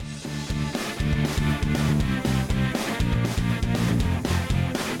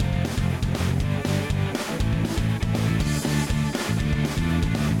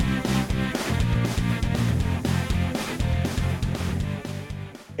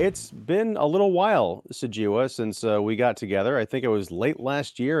It's been a little while, Sejiwa, since we got together. I think it was late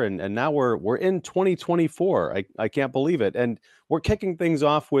last year, and now we're in 2024. I can't believe it, and we're kicking things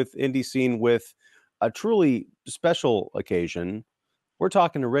off with Indie Scene with a truly special occasion. We're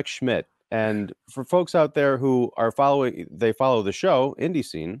talking to Rick Schmidt, and for folks out there who are they follow the show Indie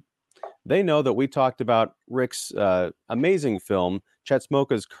Scene. They know that we talked about Rick's amazing film Chet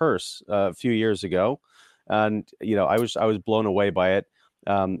Smoka's Curse a few years ago, and I was blown away by it.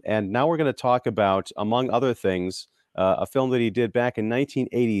 And now we're going to talk about, among other things, a film that he did back in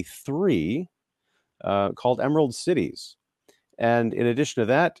 1983 called Emerald Cities. And in addition to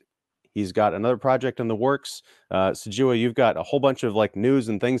that, he's got another project in the works. Sejua, you've got a whole bunch of like news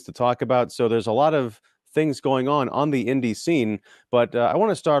and things to talk about. So there's a lot of things going on the indie scene. But I want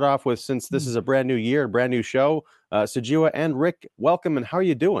to start off with, since this is a brand new year, brand new show, Sejua and Rick, welcome, and how are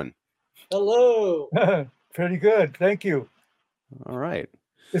you doing? Hello. Pretty good. Thank you. All right.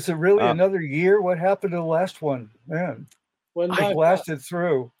 Is it really another year? What happened to the last one? Man, I blasted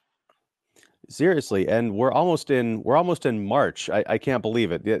through. Seriously, and we're almost in March. I can't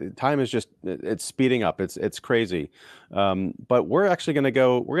believe it. The time is it's speeding up. It's crazy. But we're actually going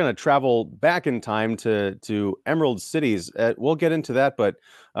to travel back in time to Emerald Cities. We'll get into that, but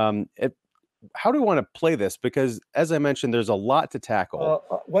how do we want to play this? Because as I mentioned, there's a lot to tackle.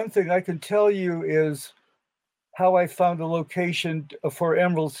 One thing I can tell you is how I found a location for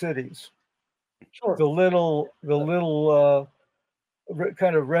Emerald Cities. Sure. The little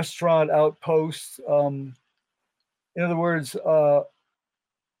kind of restaurant outpost. In other words,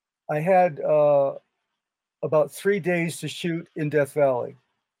 I had about 3 days to shoot in Death Valley.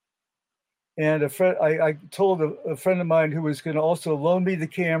 And I told a friend of mine who was going to also loan me the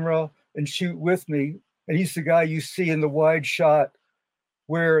camera and shoot with me. And he's the guy you see in the wide shot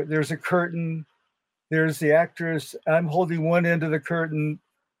where there's a curtain, there's the actress. I'm holding one end of the curtain.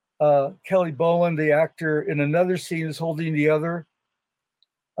 Kelly Bowen, the actor, in another scene is holding the other.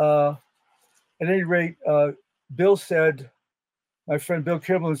 At any rate, Bill said, my friend Bill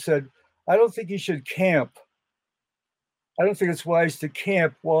Kimberlin said, I don't think you should camp. I don't think it's wise to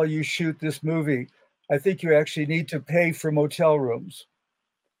camp while you shoot this movie. I think you actually need to pay for motel rooms.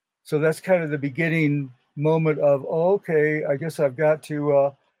 So that's kind of the beginning moment of, okay, I guess I've got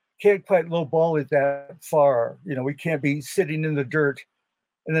to, can't quite lowball it that far. We can't be sitting in the dirt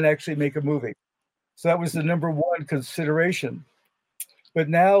and then actually make a movie. So that was the number one consideration. But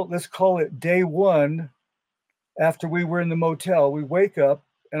now let's call it day one. After we were in the motel, we wake up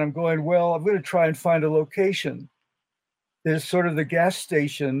and I'm going, well, I'm going to try and find a location. There's sort of the gas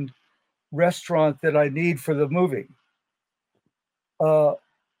station restaurant that I need for the movie.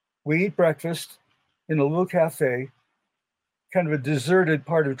 We eat breakfast in a little cafe, kind of a deserted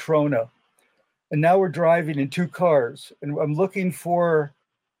part of Trona. And now we're driving in two cars and I'm looking for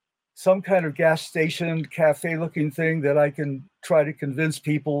some kind of gas station, cafe looking thing that I can try to convince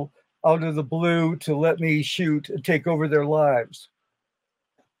people out of the blue to let me shoot and take over their lives.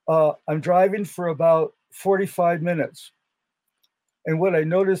 I'm driving for about 45 minutes. And what I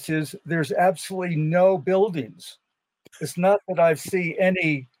notice is there's absolutely no buildings. It's not that I see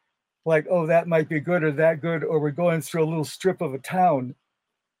any like, oh, that might be good or that good, or we're going through a little strip of a town.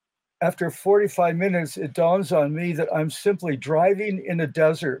 After 45 minutes, it dawns on me that I'm simply driving in a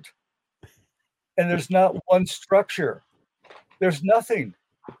desert and there's not one structure. There's nothing.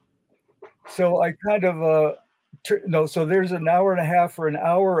 So I kind of, so there's an hour and a half or an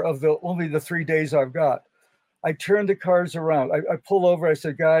hour of only the 3 days I've got. I turn the cars around. I pull over. I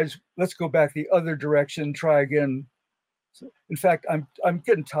said, guys, let's go back the other direction, try again. So, in fact, I'm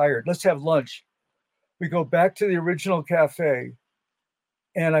getting tired. Let's have lunch. We go back to the original cafe.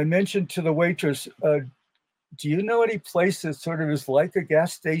 And I mentioned to the waitress, do you know any place that sort of is like a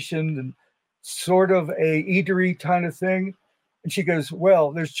gas station and sort of a eatery kind of thing? And she goes,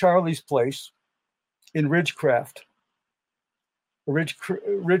 well, there's Charlie's Place in Ridgecrest.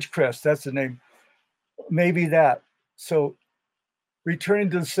 Ridgecrest, that's the name. Maybe that. So returning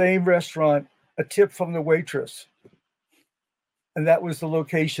to the same restaurant, a tip from the waitress. And that was the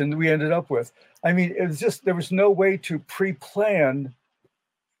location we ended up with. I mean, it was just, there was no way to pre-plan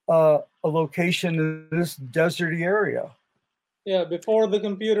a location in this deserty area. Yeah, before the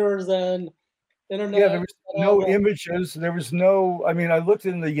computers and internet. Yeah, there was no images. There was no, I mean, I looked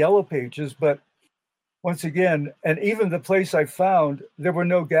in the yellow pages, but once again, and even the place I found, there were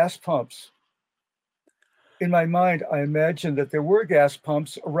no gas pumps. In my mind, I imagined that there were gas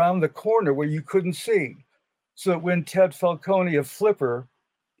pumps around the corner where you couldn't see. So that when Ted Falcone of Flipper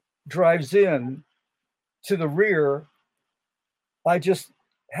drives in to the rear, I just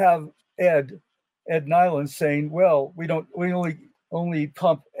have Ed Nyland saying, well, we only only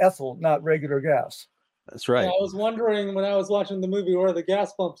pump ethyl, not regular gas. That's Yeah, right. I was wondering when I was watching the movie where the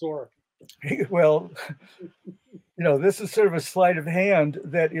gas pumps were. Well, this is sort of a sleight of hand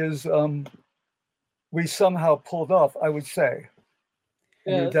that is we somehow pulled off, I would say. I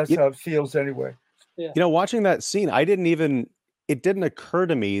mean, Yeah, that's how it feels anyway. yeah, Watching that scene, it didn't occur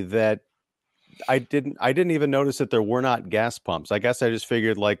to me that I didn't even notice that there were not gas pumps. I guess I just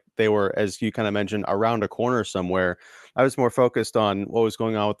figured like they were, as you kind of mentioned, around a corner somewhere. I was more focused on what was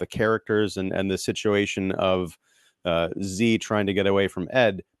going on with the characters and the situation of Z trying to get away from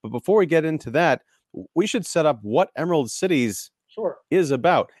Ed. But before we get into that, we should set up what Emerald Cities sure. is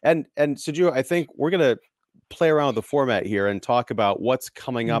about. And Suju, I think we're gonna play around with the format here and talk about what's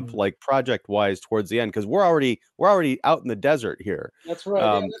coming up like project wise towards the end, because we're already out in the desert here. That's right.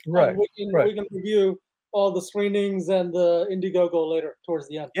 Yeah, that's Right, fine. We can review all the screenings and the Indiegogo later towards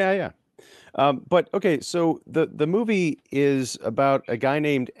the end. Yeah. But okay, so the movie is about a guy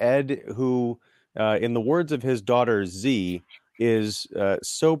named Ed who, in the words of his daughter Z, is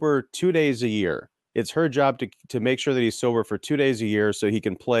sober 2 days a year. It's her job to make sure that he's sober for 2 days a year so he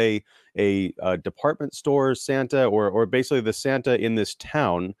can play a department store Santa, or basically the Santa in this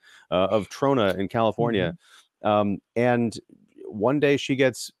town of Trona in California. And one day she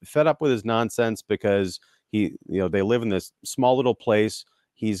gets fed up with his nonsense because they live in this small little place.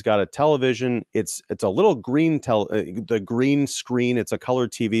 He's got a television. It's a little green the green screen. It's a color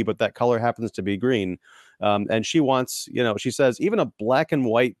TV, but that color happens to be green. And she wants, she says even a black and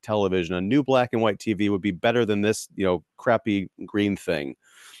white television, a new black and white TV would be better than this, crappy green thing.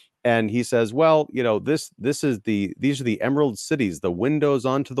 And he says, well, these are the Emerald Cities, the windows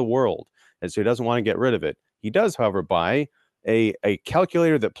onto the world. And so he doesn't want to get rid of it. He does, however, buy a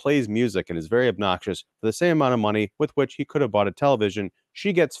calculator that plays music and is very obnoxious for the same amount of money with which he could have bought a television.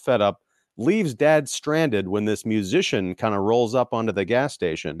 She gets fed up, leaves Dad stranded when this musician kind of rolls up onto the gas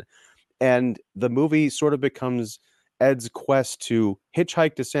station. And the movie sort of becomes Ed's quest to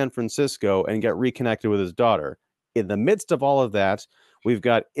hitchhike to San Francisco and get reconnected with his daughter. In the midst of all of that, we've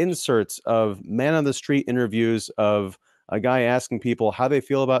got inserts of man on the street interviews of a guy asking people how they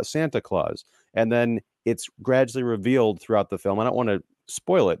feel about Santa Claus. And then it's gradually revealed throughout the film. I don't want to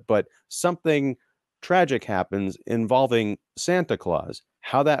spoil it, but something tragic happens involving Santa Claus.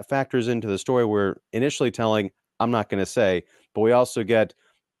 How that factors into the story we're initially telling, I'm not going to say, but we also get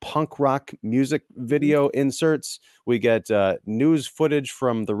punk rock music video inserts. We get news footage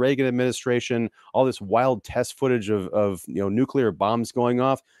from the Reagan administration, all this wild test footage of nuclear bombs going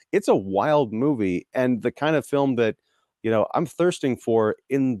off. It's a wild movie and the kind of film that I'm thirsting for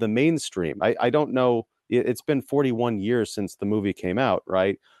in the mainstream. I don't know. It's been 41 years since the movie came out,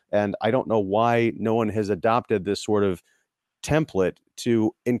 right? And I don't know why no one has adopted this sort of template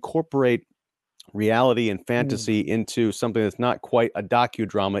to incorporate reality and fantasy into something that's not quite a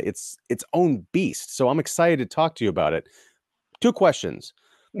docudrama. It's its own beast. So I'm excited to talk to you about it. Two questions.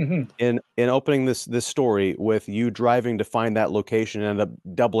 In opening this story with you driving to find that location and end up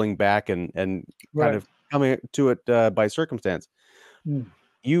doubling back and kind of coming to it by circumstance.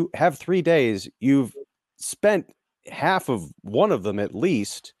 You have 3 days. You've spent half of one of them at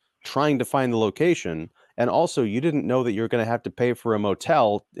least trying to find the location. And also you didn't know that you're going to have to pay for a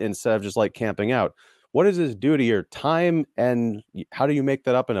motel instead of just like camping out. What does this do to your time and how do you make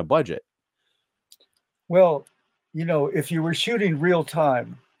that up in a budget? Well, if you were shooting real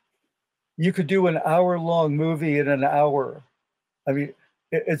time, you could do an hour-long movie in an hour. I mean,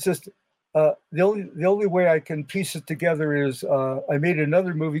 it's just the only way I can piece it together is I made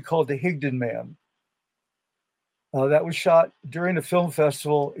another movie called The Higdon Man. That was shot during a film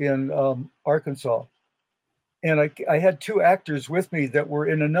festival in Arkansas. And I had two actors with me that were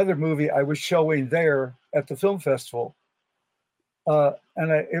in another movie I was showing there at the film festival.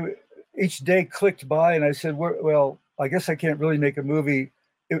 Each day clicked by and I said, well, I guess I can't really make a movie.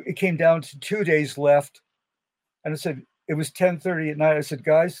 It came down to 2 days left. And I said, it was 10:30 at night. I said,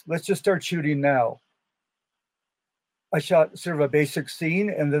 guys, let's just start shooting now. I shot sort of a basic scene.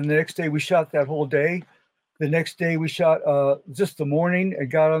 And then the next day we shot that whole day. The next day we shot just the morning and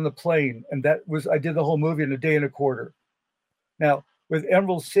got on the plane. And I did the whole movie in a day and a quarter. Now, with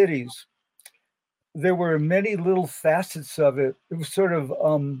Emerald Cities, there were many little facets of it. It was sort of,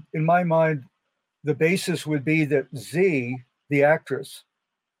 in my mind, the basis would be that Z, the actress,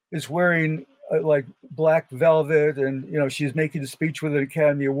 is wearing like black velvet and, she's making a speech with an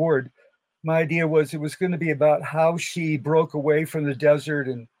Academy Award. My idea was it was going to be about how she broke away from the desert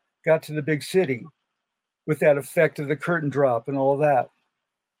and got to the big city with that effect of the curtain drop and all that.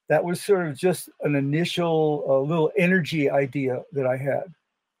 That was sort of just an initial little energy idea that I had.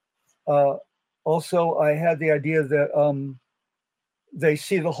 Also, I had the idea that they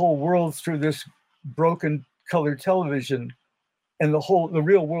see the whole world through this broken color television, and the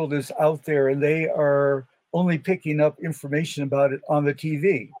real world is out there, and they are only picking up information about it on the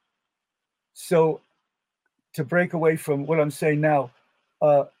TV. So to break away from what I'm saying now,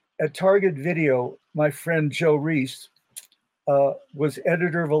 at Target Video, my friend Joe Reese was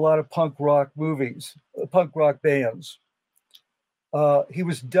editor of a lot of punk rock movies, punk rock bands. He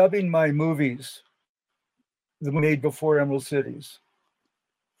was dubbing my movies, the made before Emerald Cities.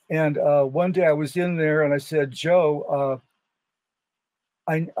 And one day I was in there and I said, Joe,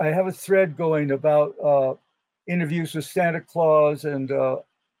 I have a thread going about interviews with Santa Claus and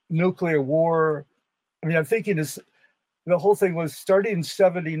nuclear war. I mean, I'm thinking the whole thing was starting in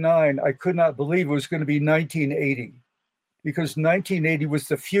 79. I could not believe it was going to be 1980, because 1980 was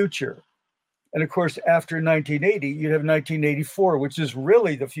the future. And of course, after 1980, you'd have 1984, which is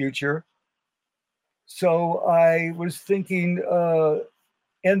really the future. So I was thinking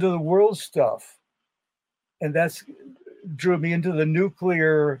end of the world stuff. And that's drew me into the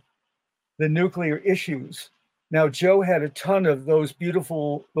nuclear issues. Now, Joe had a ton of those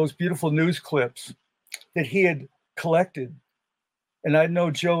beautiful news clips that he had collected. And I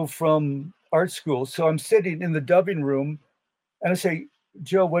know Joe from art school. So I'm sitting in the dubbing room and I say,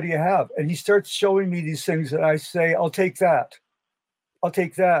 Joe, what do you have? And he starts showing me these things, and I say, I'll take that. I'll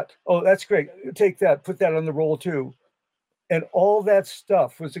take that. Oh, that's great. Take that. Put that on the roll too. And all that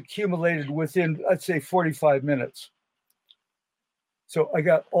stuff was accumulated within, I'd say, 45 minutes. So I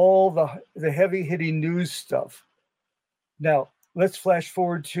got all the heavy hitting news stuff. Now, let's flash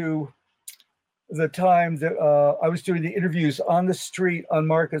forward to the time that I was doing the interviews on the street, on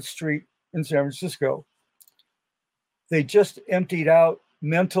Market Street in San Francisco. They just emptied out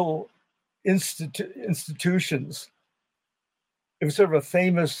mental institutions. It was sort of a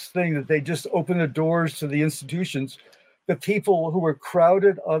famous thing that they just opened the doors to the institutions. The people who were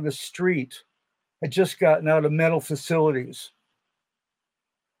crowded on the street had just gotten out of mental facilities.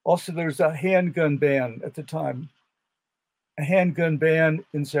 Also, there's a handgun ban at the time, a handgun ban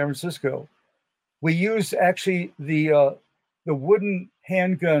in San Francisco. We used actually the wooden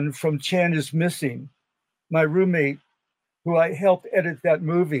handgun from Chan is Missing, my roommate, who I helped edit that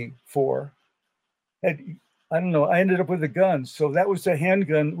movie for. I don't know, I ended up with a gun. So that was the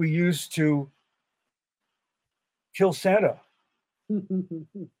handgun we used to kill Santa.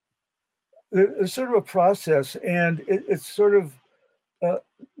 It's sort of a process, and it's sort of,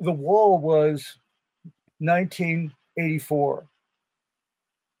 the wall was 1984,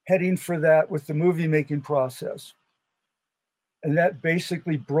 heading for that with the movie making process. And that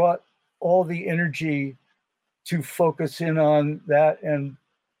basically brought all the energy to focus in on that. And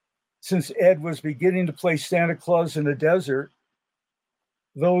since Ed was beginning to play Santa Claus in the desert,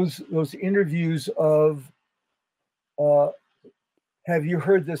 those interviews of, have you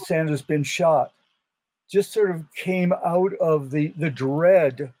heard that Santa's been shot, just sort of came out of the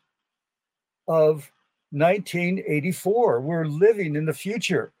dread of 1984. We're living in the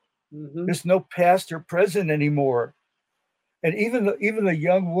future. Mm-hmm. There's no past or present anymore. And even the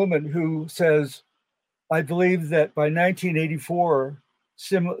young woman who says, I believe that by 1984,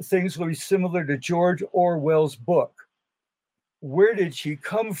 things will be similar to George Orwell's book. Where did she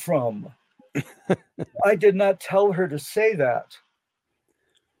come from? I did not tell her to say that.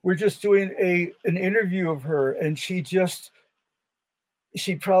 We're just doing an interview of her, and she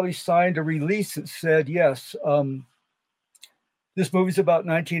probably signed a release that said, yes, this movie's about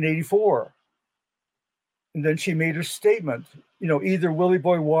 1984. And then she made her statement. You know, either Willie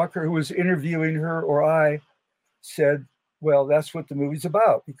Boy Walker, who was interviewing her, or I said, well, that's what the movie's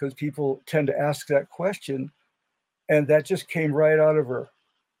about, because people tend to ask that question. And that just came right out of her.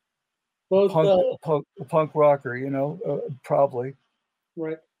 Both punk rocker, you know, probably.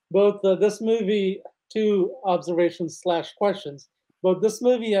 Right. Both this movie, 2 observations / questions. Both this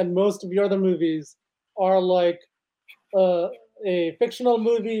movie and most of your other movies are like a fictional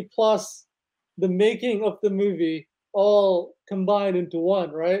movie plus the making of the movie all combined into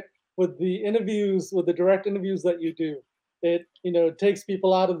one, right? With the interviews, with the direct interviews that you do, it takes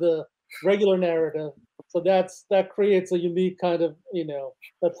people out of the regular narrative. So that creates a unique kind of,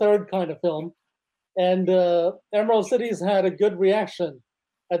 a third kind of film. And Emerald Cities had a good reaction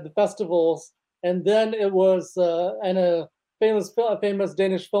at the festivals, and then it was and a famous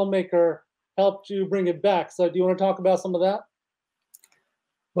Danish filmmaker helped you bring it back. So do you want to talk about some of that?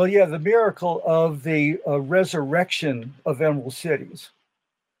 Well, yeah, the miracle of the resurrection of Emerald Cities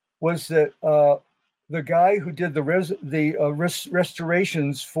was that the guy who did the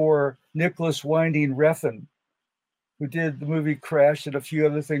restorations for Nicholas Winding Refn, who did the movie Crash and a few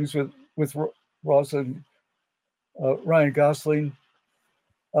other things with Ryan Gosling,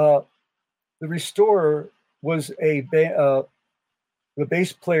 The Restorer was the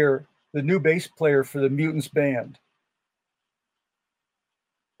bass player, the new bass player for the Mutants band.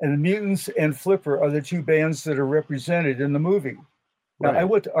 And the Mutants and Flipper are the two bands that are represented in the movie. Now, Right. I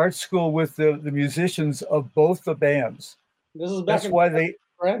went to art school with the musicians of both the bands. This is back That's in why they.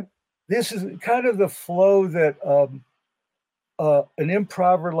 right? This is kind of the flow that an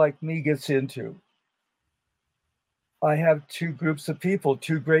improver like me gets into. I have two groups of people,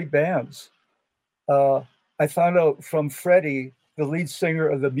 two great bands. I found out from Freddie, the lead singer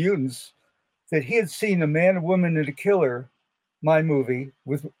of the Mutants, that he had seen A Man, a Woman, and a Killer, my movie,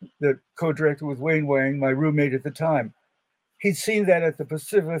 that co-directed with Wayne Wang, my roommate at the time. He'd seen that at the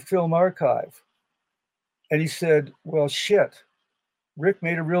Pacific Film Archive. And he said, well, shit, Rick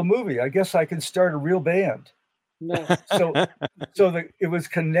made a real movie. I guess I can start a real band. No. So it was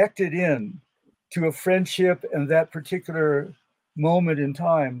connected in to a friendship and that particular moment in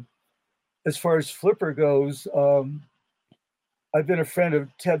time. As far as Flipper goes, I've been a friend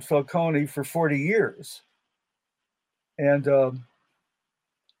of Ted Falcone for 40 years. And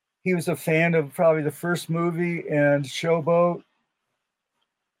he was a fan of probably the first movie and Showboat.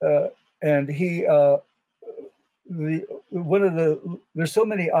 And he, there's so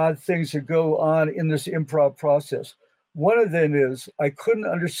many odd things that go on in this improv process. One of them is I couldn't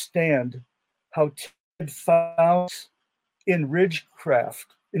understand how Ted found in Ridgecrest,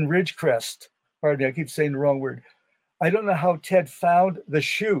 pardon me, I keep saying the wrong word. I don't know how Ted found the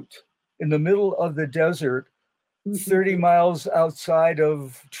chute in the middle of the desert, 30 miles outside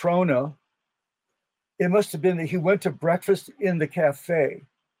of Trona. It must have been that he went to breakfast in the cafe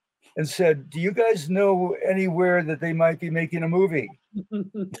and said, do you guys know anywhere that they might be making a movie?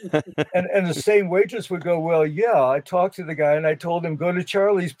 and the same waitress would go, well, yeah, I talked to the guy and I told him, go to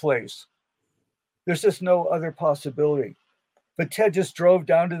Charlie's place. There's just no other possibility. But Ted just drove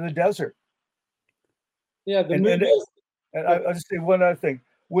down to the desert. Yeah, the movie is... And I'll just say one other thing.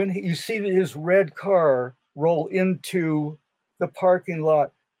 When you see his red car roll into the parking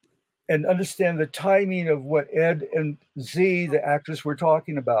lot and understand the timing of what Ed and Z, the actress, were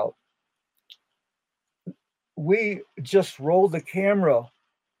talking about, we just rolled the camera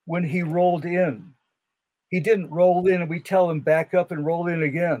when he rolled in. He didn't roll in and we tell him back up and roll in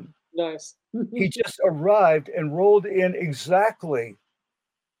again. Nice. He just arrived and rolled in exactly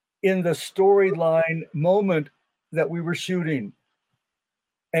in the storyline moment that we were shooting.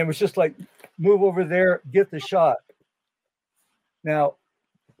 And it was just like, move over there, get the shot. Now,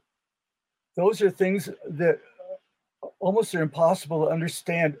 those are things that almost are impossible to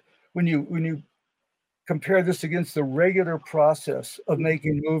understand when you compare this against the regular process of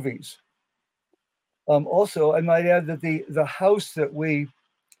making movies. Also, I might add that the house that when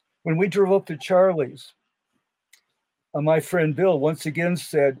we drove up to Charlie's, my friend Bill once again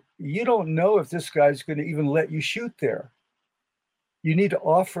said, you don't know if this guy's going to even let you shoot there. You need to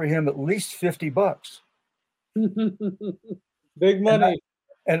offer him at least $50. Big money.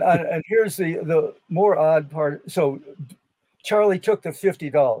 And here's the more odd part. So Charlie took the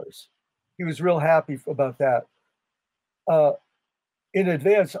 $50. He was real happy about that. In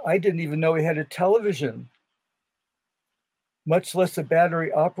advance, I didn't even know he had a television, much less a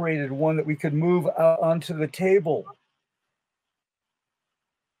battery operated one that we could move out onto the table.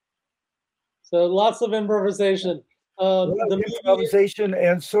 So lots of improvisation. Improvisation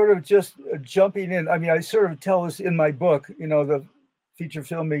and sort of just jumping in. I mean, I sort of tell this in my book, the feature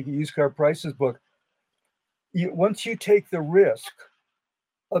filmmaking used car prices book. Once you take the risk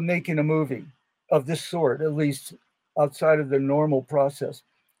of making a movie of this sort, at least outside of the normal process,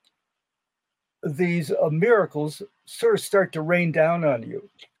 these miracles sort of start to rain down on you.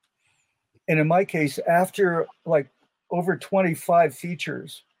 And in my case, after like over 25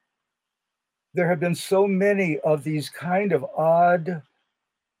 features, there have been so many of these kind of odd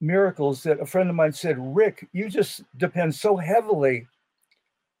miracles that a friend of mine said, Rick, you just depend so heavily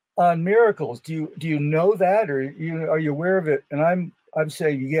on miracles. Do you know that, or are you aware of it? And I'm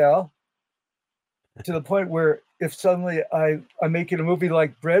saying, yeah, to the point where if suddenly I'm making a movie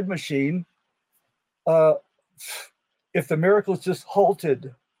like Bread Machine, if the miracles just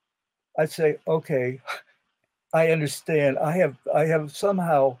halted, I'd say, okay, I understand. I have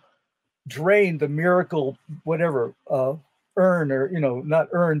somehow drained the miracle, whatever, urn, or, not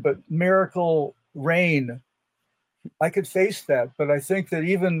urn, but miracle rain. I could face that. But I think that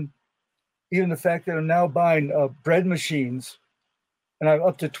even the fact that I'm now buying bread machines, and I'm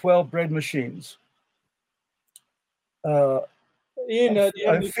up to 12 bread machines, I'm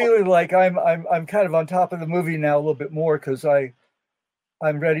feeling like I'm kind of on top of the movie now a little bit more, because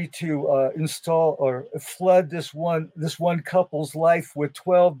I'm ready to install or flood this one couple's life with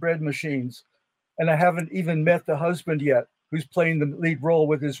 12 bread machines, and I haven't even met the husband yet, who's playing the lead role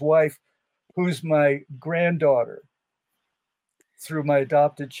with his wife, who's my granddaughter through my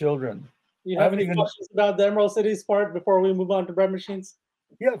adopted children. You I have haven't any even. questions about the Emerald Cities part before we move on to bread machines?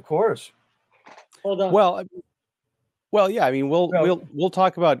 Yeah, of course. Hold on. Well, yeah. I mean, we'll No. we'll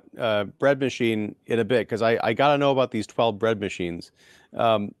talk about bread machine in a bit because I got to know about these 12 bread machines.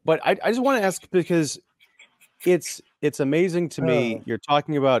 But I just want to ask because it's amazing to me. You're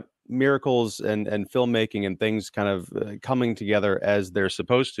talking about miracles and filmmaking and things kind of coming together as they're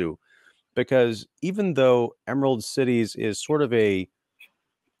supposed to. Because even though Emerald Cities is sort of a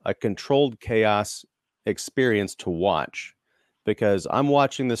controlled chaos experience to watch, because I'm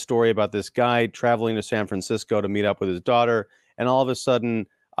watching the story about this guy traveling to San Francisco to meet up with his daughter, and all of a sudden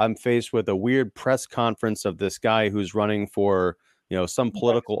I'm faced with a weird press conference of this guy who's running for, some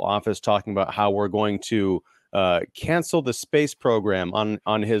political office, talking about how we're going to cancel the space program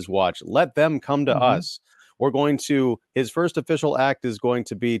on his watch. Let them come to us. We're going to, his first official act is going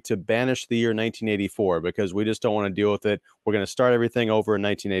to be to banish the year 1984 because we just don't want to deal with it. We're going to start everything over in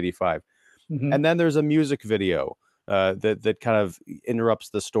 1985. And then there's a music video that kind of interrupts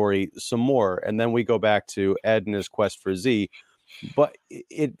the story some more. And then we go back to Ed and his quest for Z. But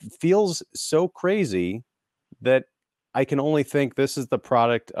it feels so crazy that I can only think this is the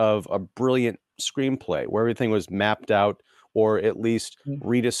product of a brilliant screenplay where everything was mapped out or at least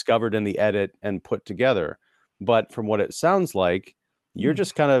rediscovered in the edit and put together. But from what it sounds like, you're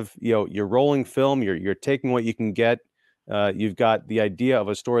just kind of, you're rolling film, you're taking what you can get. You've got the idea of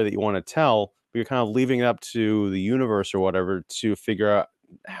a story that you want to tell, but you're kind of leaving it up to the universe or whatever to figure out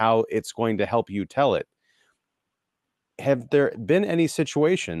how it's going to help you tell it. Have there been any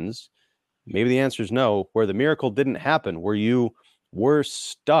situations, maybe the answer is no, where the miracle didn't happen, where you were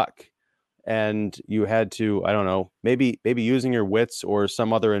stuck and you had to, I don't know, maybe using your wits or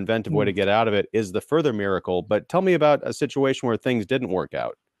some other inventive way to get out of it is the further miracle. But tell me about a situation where things didn't work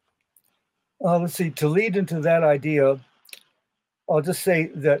out. Let's see, to lead into that idea, I'll just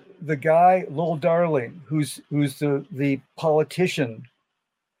say that the guy, Lowell Darling, who's the politician,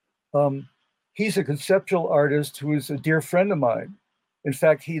 he's a conceptual artist who is a dear friend of mine. In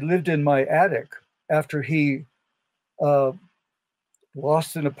fact, he lived in my attic after he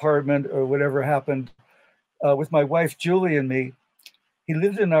lost an apartment or whatever happened with my wife, Julie, and me. He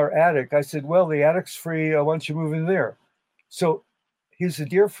lived in our attic. I said, well, the attic's free. Why don't you move in there? So he's a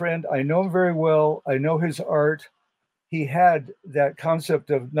dear friend. I know him very well. I know his art. He had that concept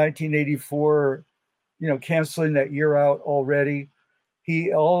of 1984, canceling that year out already.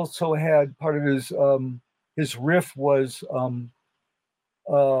 He also had part of his riff was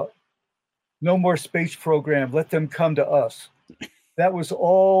no more space program. Let them come to us. That was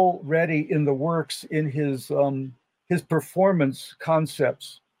already in the works in his performance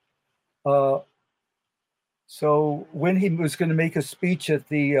concepts. So when he was going to make a speech at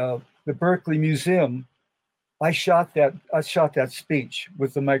the Berkeley Museum, I shot that speech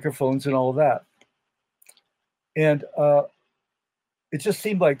with the microphones and all of that. And it just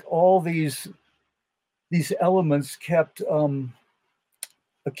seemed like all these elements kept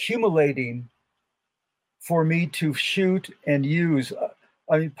accumulating for me to shoot and use.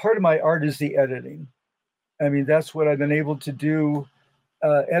 I mean, part of my art is the editing. I mean, that's what I've been able to do,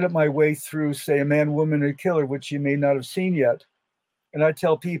 edit my way through, say, A Man, Woman, and a Killer, which you may not have seen yet. And I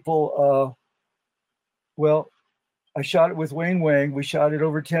tell people, well, I shot it with Wayne Wang. We shot it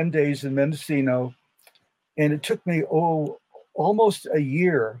over 10 days in Mendocino. And it took me, almost a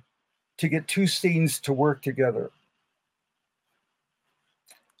year to get two scenes to work together.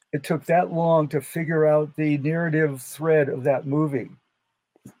 It took that long to figure out the narrative thread of that movie.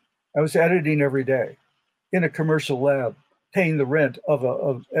 I was editing every day in a commercial lab, paying the rent of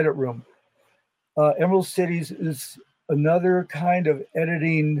an edit room. Emerald Cities is another kind of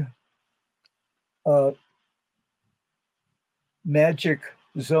editing magic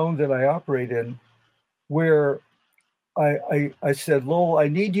zone that I operate in, where I said, Lowell, I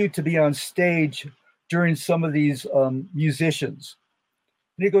need you to be on stage during some of these musicians.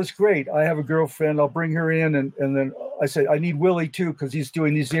 And he goes, great, I have a girlfriend, I'll bring her in. And then I said, I need Willie too, because he's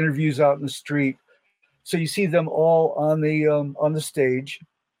doing these interviews out in the street. So you see them all on the stage.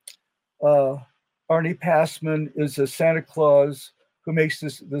 Arnie Passman is a Santa Claus who makes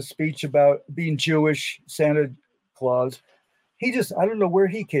the speech about being Jewish, Santa Claus. I don't know where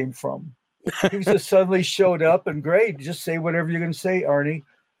he came from. He just suddenly showed up and great, just say whatever you're going to say, Arnie.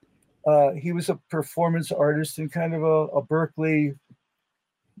 He was a performance artist and kind of a Berkeley,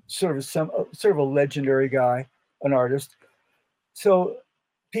 sort of a legendary guy, an artist. So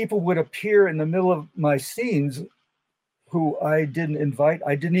people would appear in the middle of my scenes who I didn't invite.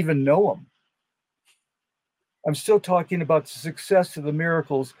 I didn't even know them. I'm still talking about the success of the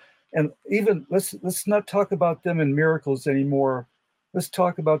miracles. And even let's not talk about them in miracles anymore. Let's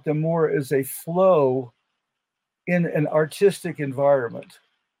talk about them more as a flow in an artistic environment.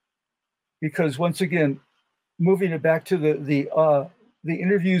 Because once again, moving it back to the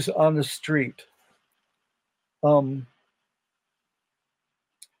interviews on the street, I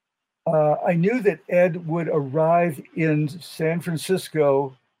knew that Ed would arrive in San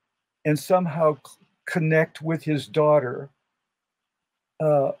Francisco and somehow connect with his daughter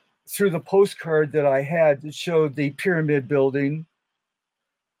through the postcard that I had that showed the Pyramid Building,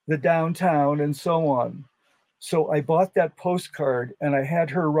 the downtown, and so on. So I bought that postcard and I had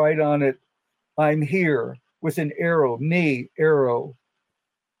her write on it, "I'm here," with an arrow, me, arrow.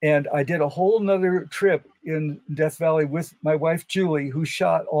 And I did a whole nother trip in Death Valley with my wife, Julie, who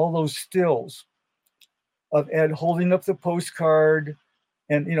shot all those stills of Ed holding up the postcard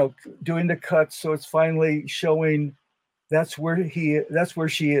and, doing the cuts. So it's finally showing that's where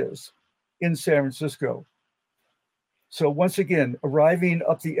she is, in San Francisco. So once again, arriving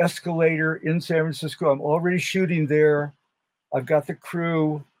up the escalator in San Francisco, I'm already shooting there. I've got the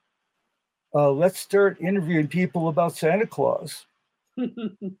crew. Let's start interviewing people about Santa Claus.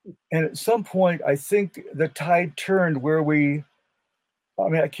 And at some point, I think the tide turned where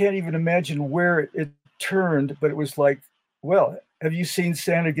I can't even imagine where it turned, but it was like, well, have you seen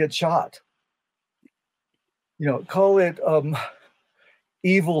Santa get shot? Call it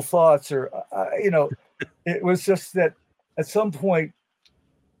evil thoughts or, it was just that at some point,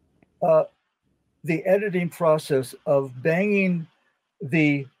 the editing process of banging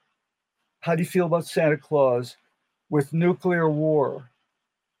the "How do you feel about Santa Claus?" with nuclear war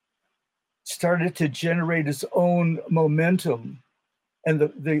started to generate its own momentum, and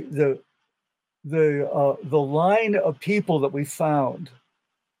the line of people that we found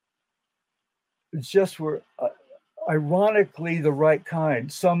just were ironically the right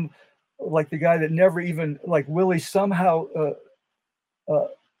kind. Some, like the guy that never even, like Willie, somehow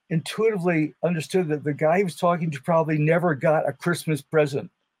intuitively understood that the guy he was talking to probably never got a Christmas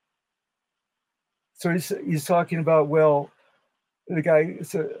present. So he's talking about, well, the guy,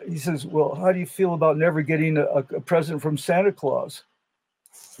 he says, well, how do you feel about never getting a present from Santa Claus?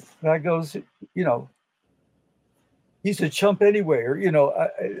 And I goes, he's a chump anyway, or,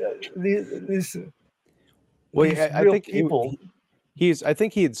 these I real think people. I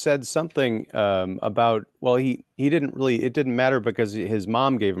think he had said something about, well, he didn't really, it didn't matter because his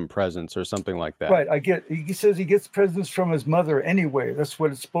mom gave him presents or something like that. Right. He says he gets presents from his mother anyway. That's what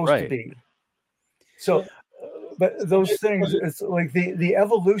it's supposed to be. So, but those things, it's like the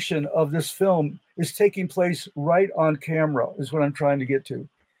evolution of this film is taking place right on camera, is what I'm trying to get to.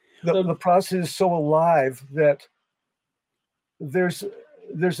 The process is so alive that there's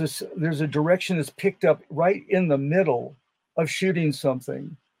a direction that's picked up right in the middle of shooting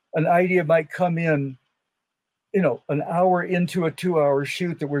something. An idea might come in, an hour into a 2-hour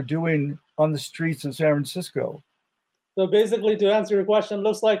shoot that we're doing on the streets of San Francisco. So basically, to answer your question,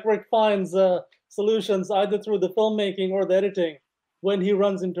 looks like Rick finds solutions either through the filmmaking or the editing when he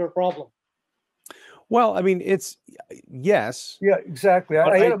runs into a problem. Well, I mean, it's yes. Yeah, exactly.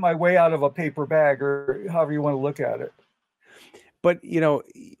 I had my way out of a paper bag, or however you want to look at it. But,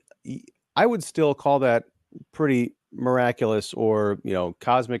 I would still call that pretty miraculous or,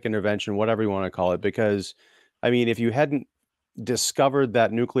 cosmic intervention, whatever you want to call it, because, I mean, if you hadn't discovered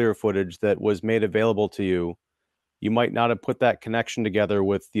that nuclear footage that was made available to you, you might not have put that connection together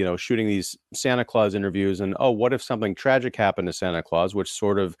with, shooting these Santa Claus interviews and, oh, what if something tragic happened to Santa Claus, which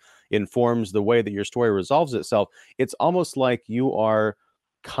sort of informs the way that your story resolves itself. It's almost like you are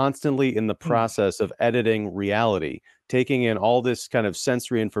constantly in the process of editing reality, taking in all this kind of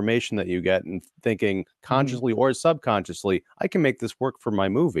sensory information that you get and thinking consciously or subconsciously, I can make this work for my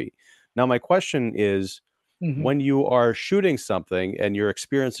movie. Now, my question is, when you are shooting something and you're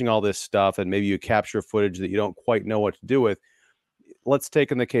experiencing all this stuff and maybe you capture footage that you don't quite know what to do with, let's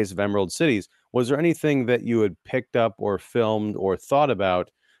take in the case of Emerald Cities, was there anything that you had picked up or filmed or thought about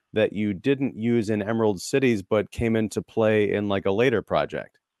that you didn't use in Emerald Cities but came into play in like a later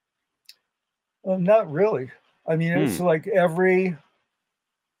project? Not really. I mean, it's like pretty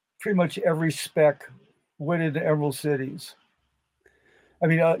much every spec went into Emerald Cities. I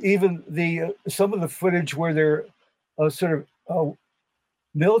mean, even some of the footage where they're sort of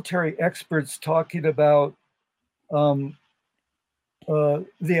military experts talking about the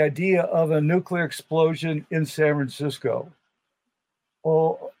idea of a nuclear explosion in San Francisco.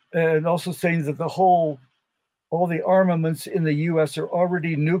 And also saying that the whole all the armaments in the US are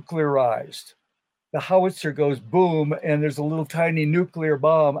already nuclearized. The howitzer goes boom, and there's a little tiny nuclear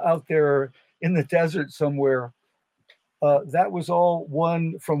bomb out there in the desert somewhere. That was all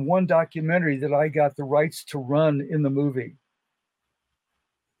from one documentary that I got the rights to run in the movie.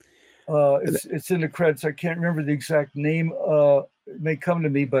 It's in the credits. I can't remember the exact name. It may come to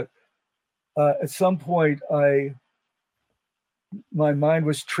me, but at some point, my mind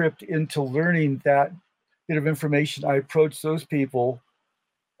was tripped into learning that bit of information. I approached those people,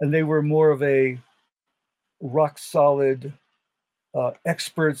 and they were more of a rock solid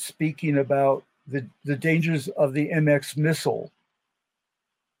experts speaking about the dangers of the MX missile.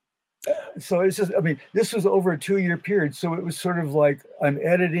 So it's just, I mean, this was over a 2-year period. So it was sort of like I'm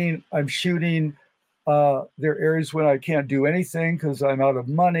editing, I'm shooting. There are areas when I can't do anything because I'm out of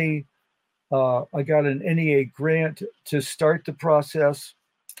money. I got an NEA grant to start the process.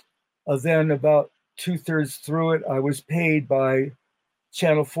 Then about 2/3 through it, I was paid by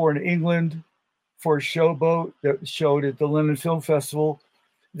Channel 4 in England for a showboat that showed at the London Film Festival.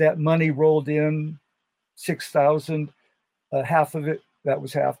 That money rolled in, 6,000, half of it, that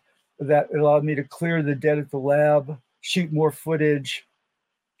was half. That allowed me to clear the debt at the lab, shoot more footage,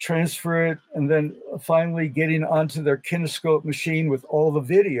 transfer it, and then finally getting onto their kinescope machine with all the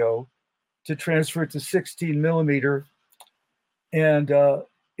video to transfer it to 16 millimeter. And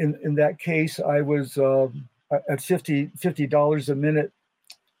in that case, I was at $50 a minute,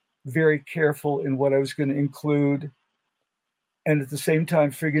 very careful in what I was going to include. And at the same time,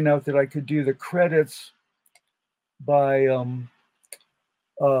 figuring out that I could do the credits by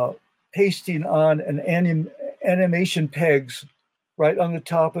pasting on an animation pegs right on the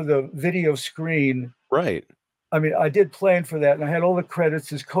top of the video screen. Right. I mean, I did plan for that, and I had all the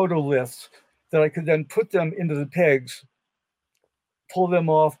credits as codoliths that I could then put them into the pegs, pull them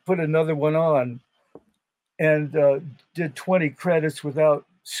off, put another one on, and did 20 credits without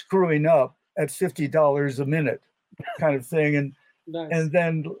screwing up at $50 a minute kind of thing. And Nice. And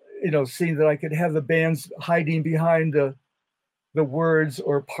then, seeing that I could have the bands hiding behind the words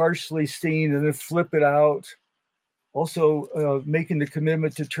or partially seen and then flip it out. Also making the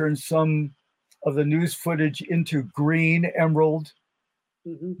commitment to turn some of the news footage into green emerald.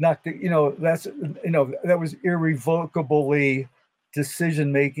 Mm-hmm. Not that, that was irrevocably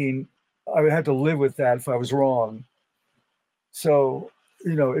decision-making. I would have to live with that if I was wrong. So,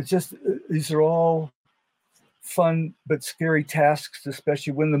 it's just, these are all fun but scary tasks,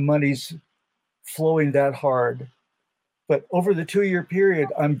 especially when the money's flowing that hard. But over the 2-year period,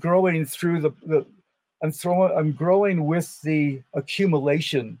 I'm growing through I'm growing with the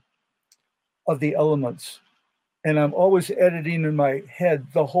accumulation of the elements. And I'm always editing in my head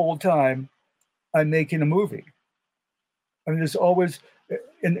the whole time I'm making a movie. I mean, there's always,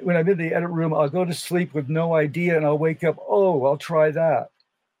 and when I'm in the edit room, I'll go to sleep with no idea and I'll wake up, oh, I'll try that.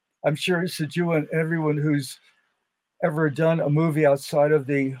 I'm sure Sejua and everyone who's ever done a movie outside of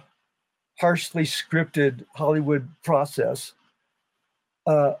the harshly scripted Hollywood process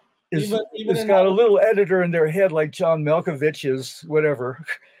it's got a little editor in their head like John Malkovich's, whatever.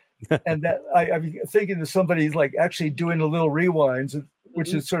 And that I'm thinking of somebody like actually doing a little rewinds, which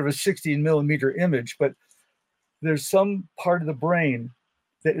mm-hmm. is sort of a 16 millimeter image, but there's some part of the brain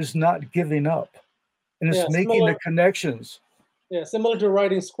that is not giving up and it's making the connections. Yeah, similar to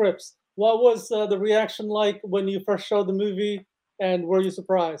writing scripts. What was the reaction like when you first showed the movie, and were you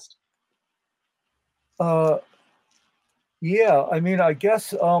surprised? Yeah, I mean, I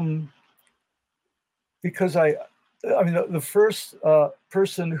guess because the first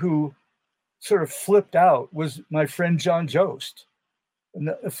person who sort of flipped out was my friend John Jost,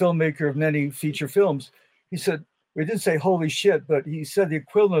 a filmmaker of many feature films. He said, we didn't say holy shit, but he said the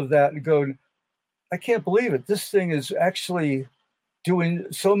equivalent of that and going, I can't believe it. This thing is actually doing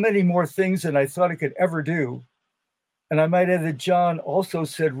so many more things than I thought it could ever do. And I might add that John also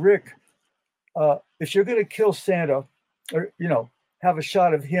said, Rick, if you're going to kill Santa, or, have a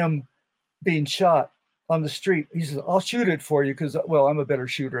shot of him being shot on the street, he says, I'll shoot it for you because, well, I'm a better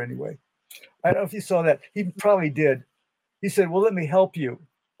shooter anyway. I don't know if you saw that. He probably did. He said, well, let me help you.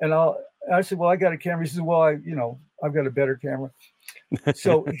 And I said, well, I got a camera. He said, well, I've got a better camera.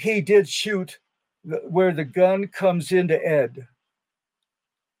 So he did shoot where the gun comes into Ed.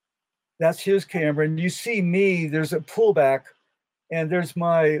 That's his camera. And you see me, there's a pullback, and there's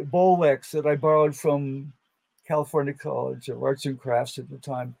my Bolex that I borrowed from California College of Arts and Crafts at the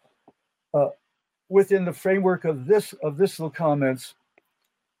time. Within the framework of this little comments,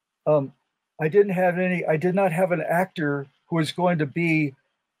 I did not have an actor who was going to be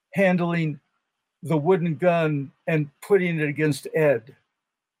handling the wooden gun and putting it against Ed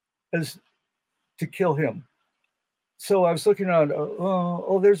as to kill him. so I was looking around.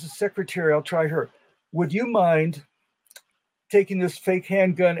 Oh, there's a secretary. I'll try her. Would you mind taking this fake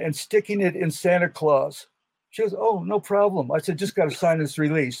handgun and sticking it in Santa Claus? She goes, oh, no problem. I said, just got to sign this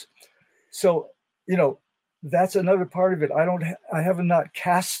release. So, that's another part of it. I have not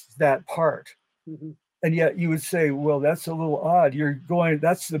cast that part. Mm-hmm. And yet you would say, well, that's a little odd.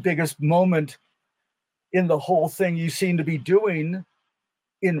 That's the biggest moment in the whole thing you seem to be doing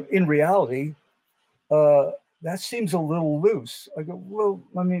in reality. That seems a little loose. I go, well,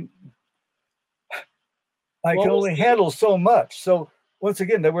 I mean, I can only handle so much. So once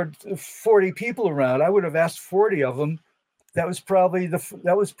again, there were 40 people around. I would have asked 40 of them. That was probably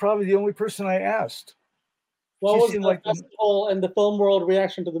the only person I asked. What was the festival and the film world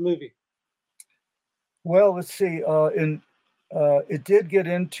reaction to the movie? Well, let's see. It did get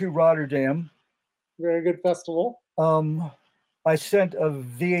into Rotterdam. Very good festival. I sent a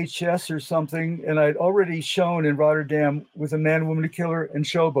VHS or something, and I'd already shown in Rotterdam with A Man, Woman, and Killer and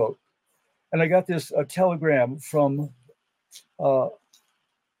Showboat. And I got a telegram from now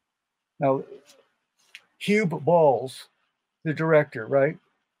Hube Balls, the director, right?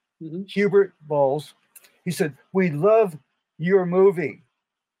 Mm-hmm. Hubert Balls. He said, "We love your movie."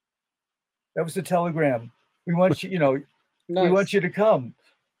 That was the telegram. We want you, nice. We want you to come.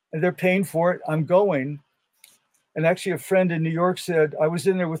 And they're paying for it. I'm going. And actually, a friend in New York said, I was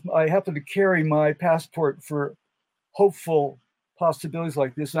in there I happened to carry my passport for hopeful possibilities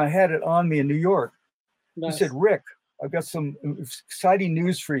like this. And I had it on me in New York. Nice. He said, Rick, I've got some exciting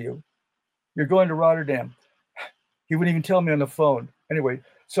news for you. You're going to Rotterdam. He wouldn't even tell me on the phone. Anyway,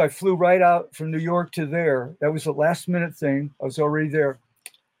 so I flew right out from New York to there. That was a last minute thing. I was already there.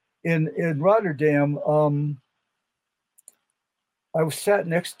 In Rotterdam, I was sat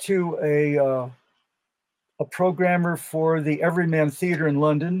next to a programmer for the Everyman Theatre in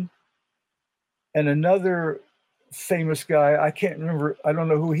London, and another famous guy. I can't remember. I don't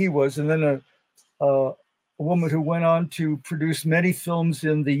know who he was. And then a woman who went on to produce many films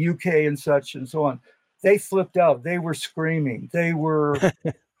in the UK and such and so on. They flipped out. They were screaming. They were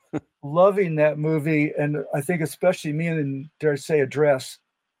loving that movie, and I think especially me and, dare I say, a dress.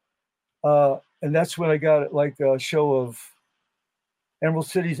 And that's when I got like a show of Emerald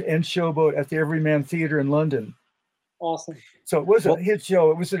Cities and Showboat at the Everyman Theatre in London. Awesome. So it was a hit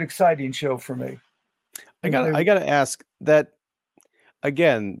show. It was an exciting show for me. I gotta ask that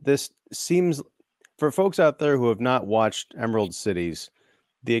again. This seems, for folks out there who have not watched Emerald Cities,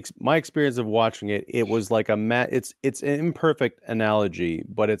 my experience of watching it, it was like it's an imperfect analogy,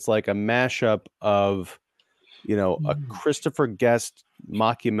 but it's like a mashup of, a Christopher Guest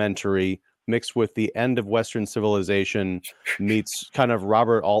mockumentary mixed with the end of Western civilization meets kind of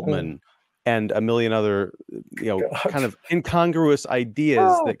Robert Altman and a million other, kind of incongruous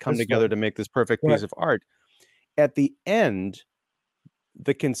ideas that come together to make this perfect piece of art. At the end,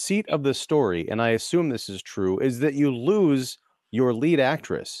 the conceit of the story, and I assume this is true, is that you lose your lead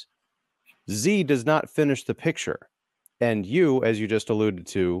actress. Z does not finish the picture, and you, as you just alluded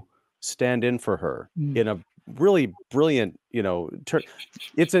to, stand in for her in a really brilliant,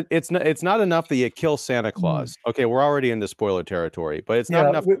 it's not enough that you kill Santa Claus. Okay, we're already into spoiler territory, but it's not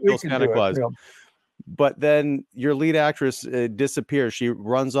enough to kill Santa Claus. But then your lead actress disappears. She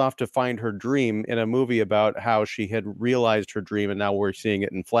runs off to find her dream in a movie about how she had realized her dream, and now we're seeing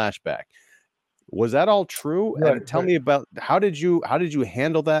it in flashback. Was that all true? Right, and tell me about how did you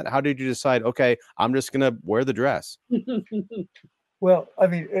handle that? How did you decide, okay, I'm just gonna wear the dress? Well, I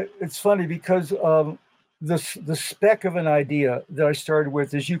mean, it's funny because the spec of an idea that I started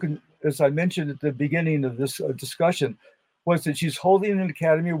with, as I mentioned at the beginning of this discussion, was that she's holding an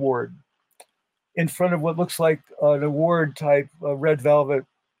Academy Award in front of what looks like an award type red velvet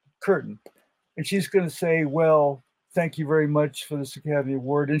curtain. And she's going to say, well, thank you very much for this Academy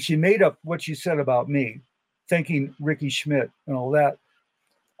Award. And she made up what she said about me, thanking Ricky Schmidt and all that.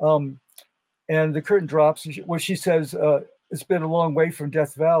 And the curtain drops. What she says, it's been a long way from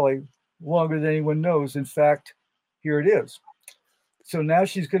Death Valley, longer than anyone knows. In fact, here it is. So now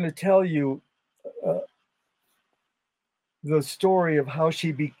she's going to tell you the story of how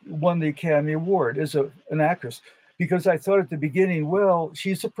she won the Academy Award as an actress. Because I thought at the beginning, well,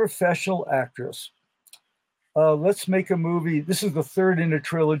 she's a professional actress. Let's make a movie. This is the third in a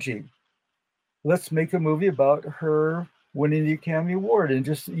trilogy. Let's make a movie about her winning the Academy Award and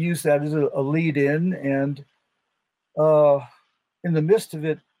just use that as a lead in. And in the midst of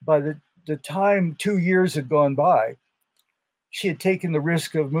it, by the time 2 years had gone by, she had taken the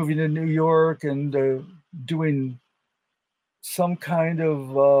risk of moving to New York and doing some kind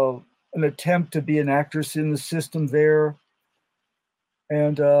of an attempt to be an actress in the system there.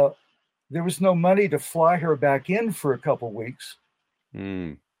 And there was no money to fly her back in for a couple weeks.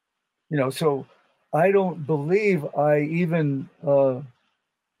 Mm. So I don't believe I even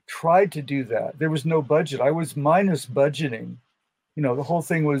tried to do that. There was no budget. I was minus budgeting. The whole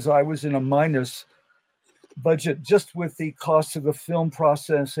thing was I was in a minus budget just with the cost of the film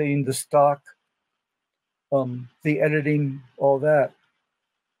processing, the stock, the editing, all that.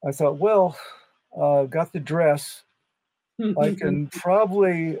 I thought, well, got the dress. I can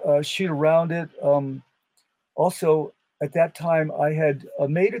probably shoot around it. Also, at that time, I had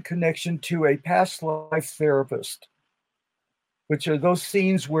made a connection to a past life therapist, which are those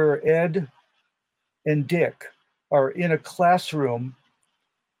scenes where Ed and Dick are in a classroom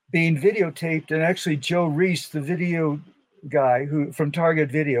being videotaped, and actually Joe Reese, the video guy from Target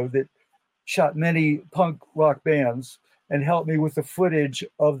Video that shot many punk rock bands and helped me with the footage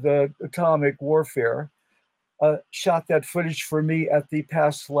of the atomic warfare, shot that footage for me at the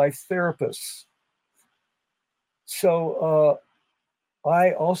past life therapists. So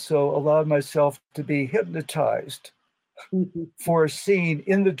I also allowed myself to be hypnotized for a scene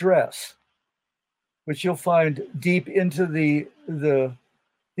in the dress, which you'll find deep into the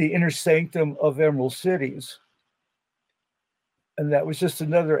inner sanctum of Emerald Cities. And that was just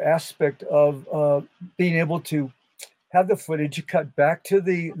another aspect of being able to have the footage cut back to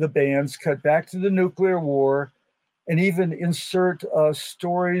the bands, cut back to the nuclear war, and even insert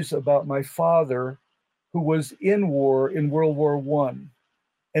stories about my father, who was in war in World War I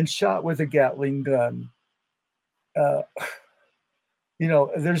and shot with a Gatling gun.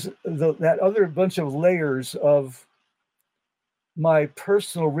 There's that other bunch of layers of my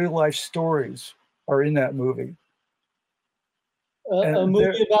personal real life stories are in that movie. A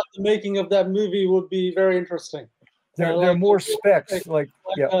movie about the making of that movie would be very interesting. There are more specs, like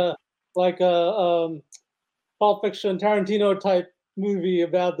a Pulp Fiction, Tarantino type movie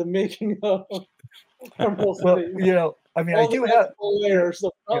about the making of Emerald City. Well, I do have layers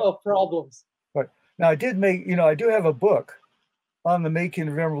of problems. Right. Now, I do have a book on the making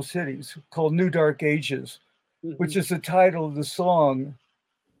of Emerald Cities called New Dark Ages, which is the title of the song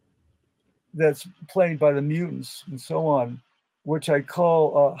that's played by the Mutants and so on, which I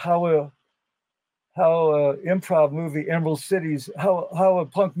call how a improv movie Emerald Cities, how a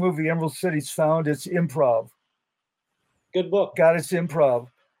punk movie Emerald Cities found its improv. Good book. Got its improv.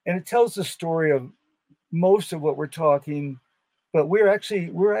 And it tells the story of most of what we're talking, but we're actually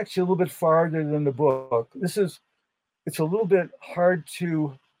a little bit farther than the book. It's a little bit hard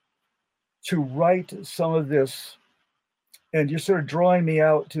to write some of this, and you're sort of drawing me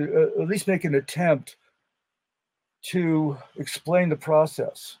out to at least make an attempt to explain the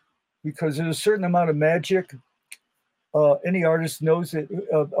process, because there's a certain amount of magic. Any artist knows it,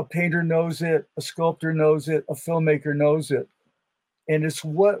 a painter knows it, a sculptor knows it, a filmmaker knows it. And it's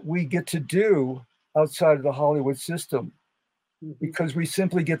what we get to do outside of the Hollywood system, because we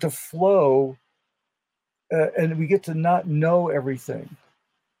simply get to flow and we get to not know everything.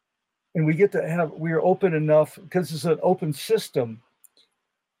 And we are open enough, because it's an open system,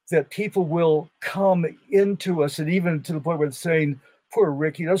 that people will come into us, and even to the point where it's saying, poor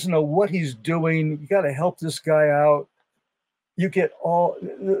Rick, he doesn't know what he's doing. You got to help this guy out. You get all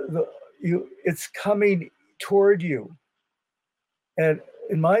it's coming toward you. And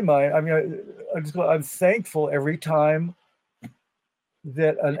in my mind, I'm thankful every time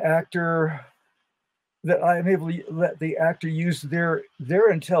that an actor, that I'm able to let the actor use their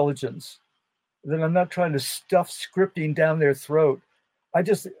intelligence, that I'm not trying to stuff scripting down their throat. I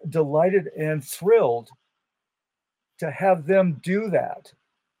just delighted and thrilled to have them do that.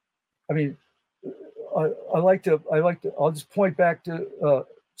 I'll just point back to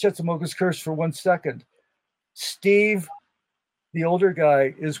Chetzemoka's Curse for 1 second. Steve, the older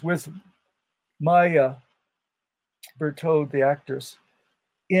guy, is with Maya Bertode, the actress,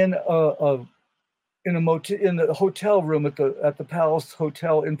 in the hotel room at the Palace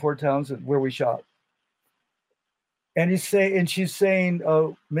Hotel in Port Townsend, where we shot. And she's saying,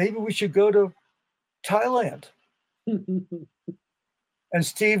 maybe we should go to Thailand. And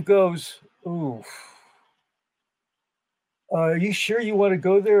Steve goes, ooh, are you sure you want to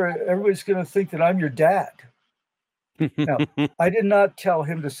go there? Everybody's going to think that I'm your dad. Now, I did not tell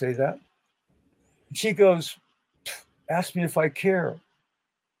him to say that. She goes, ask me if I care.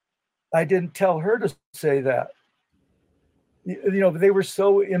 I didn't tell her to say that. They were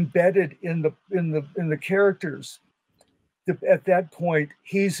so embedded in the characters. At that point,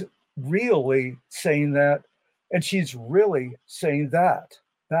 he's really saying that, and she's really saying that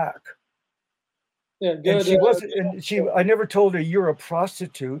back. Yeah, good. And she wasn't. And I never told her you're a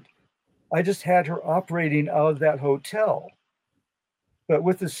prostitute. I just had her operating out of that hotel. But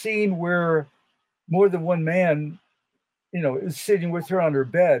with the scene where more than one man, is sitting with her on her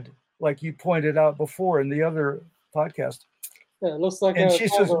bed, like you pointed out before in the other podcast. Yeah, it looks like And a she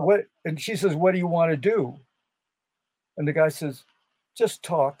says, "What?" And she says, "What do you want to do?" And the guy says, "Just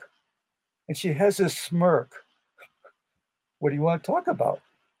talk." And she has this smirk. What do you want to talk about?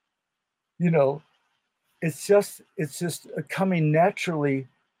 It's just coming naturally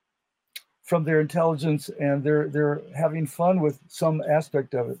from their intelligence, and they're having fun with some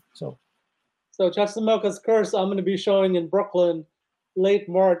aspect of it. So Chattanooga's Curse, I'm going to be showing in Brooklyn late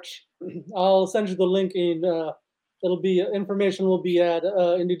March. I'll send you the link in. Information will be at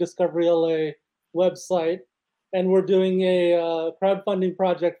Indie Discovery LA website. And we're doing a crowdfunding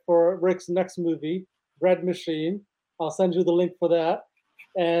project for Rick's next movie, Bread Machine. I'll send you the link for that.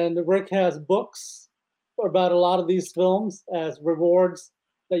 And Rick has books about a lot of these films as rewards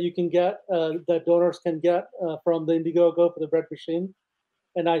that you can get, that donors can get from the Indiegogo for the Bread Machine.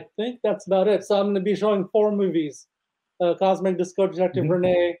 And I think that's about it. So I'm going to be showing 4 movies: Cosmic Disco Detective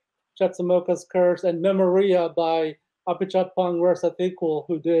Renee, Chatsamoka's Curse, and Memoria by Apichatpong Weerasethakul,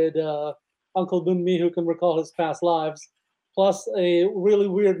 who did Uncle Bunmi, who can recall his past lives, plus a really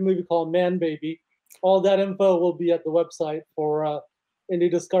weird movie called Man Baby. All that info will be at the website for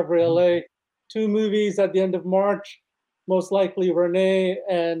Indie Discovery LA. 2 movies at the end of March, most likely Renee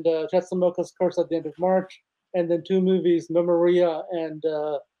and Chatsamoka's Curse at the end of March, and then 2 movies, Memoria and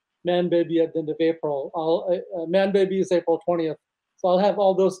Man Baby at the end of April. Man Baby is April 20th. So I'll have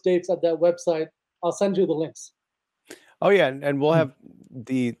all those dates at that website. I'll send you the links. Oh yeah, and we'll have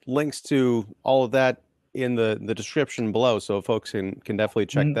the links to all of that in the description below, so folks can definitely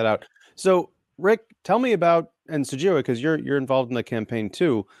check that out. So Rick, tell me about, and Sujiwa, because you're involved in the campaign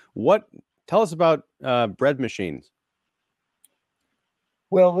too. Tell us about Bread Machines.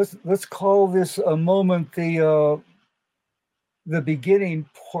 Well, let's call this a moment the beginning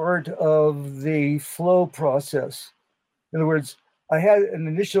part of the flow process. In other words, I had an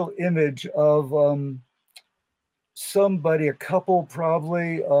initial image of somebody, a couple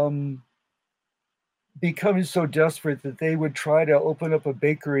probably, becoming so desperate that they would try to open up a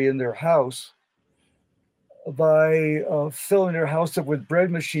bakery in their house by filling their house up with bread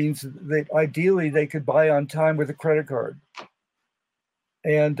machines that ideally they could buy on time with a credit card.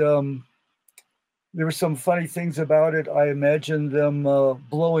 And there were some funny things about it. I imagined them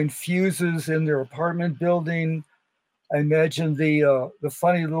blowing fuses in their apartment building. I imagined the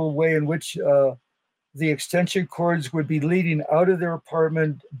funny little way in which the extension cords would be leading out of their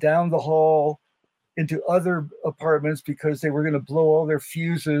apartment, down the hall, into other apartments because they were going to blow all their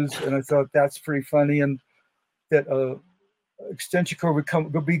fuses. And I thought that's pretty funny. And that extension cord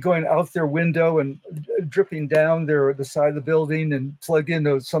would be going out their window and dripping down the side of the building and plug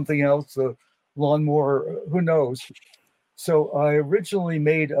into something else, a lawnmower, who knows. So I originally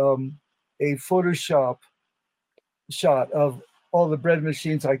made a Photoshop shot of all the bread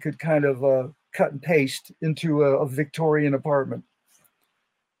machines I could kind of cut and paste into a Victorian apartment.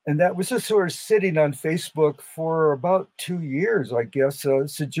 And that was just sort of sitting on Facebook for about 2 years, I guess.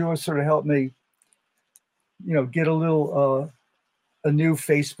 Sejua sort of helped me, get a new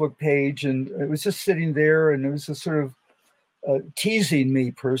Facebook page, and it was just sitting there, and it was just sort of teasing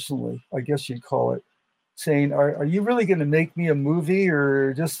me personally, I guess you'd call it, saying, are you really going to make me a movie,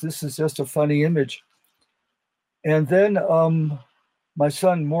 or this is just a funny image? And then my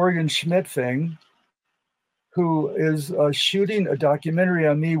son, Morgan Schmidtfing, who is shooting a documentary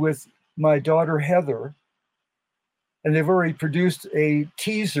on me with my daughter, Heather, and they've already produced a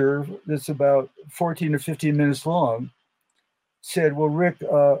teaser that's about 14 or 15 minutes long, said, well, Rick,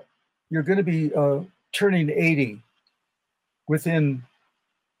 you're going to be turning 80 within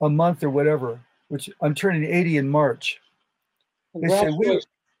a month or whatever, which I'm turning 80 in March. They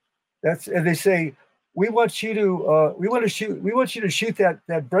say, we want you to shoot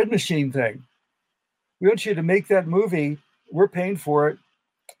that bread machine thing. We want you to make that movie. We're paying for it.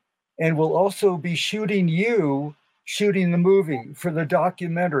 And we'll also be shooting the movie for the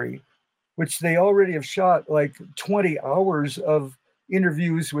documentary, which they already have shot like 20 hours of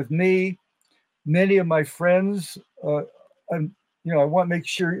interviews with me, many of my friends. I want to make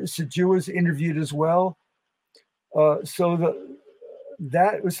sure Sejua's interviewed as well. So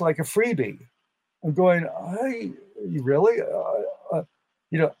that was like a freebie. I'm going, you really?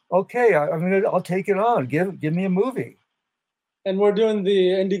 Okay, I'll take it on. Give me a movie. And we're doing the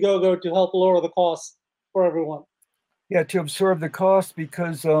Indiegogo to help lower the costs for everyone. Yeah, to absorb the cost,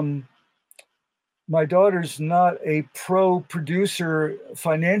 because my daughter's not a pro producer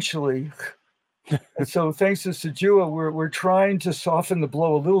financially. And so thanks to Sejua, we're trying to soften the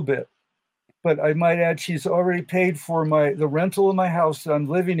blow a little bit. but I might add she's already paid for the rental of my house that I'm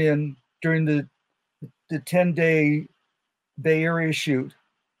living in during the 10-day Bay Area shoot.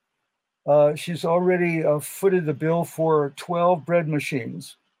 She's already footed the bill for 12 bread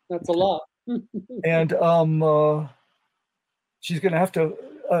machines. That's a lot. And she's going to have to.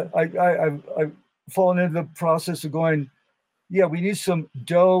 I've fallen into the process of going, yeah, we need some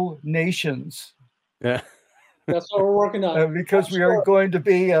donations. Yeah. That's what we're working on. Because we're going to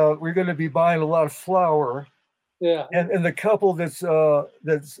be buying a lot of flour. Yeah. And the couple that's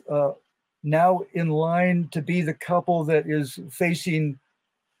now in line to be the couple that is facing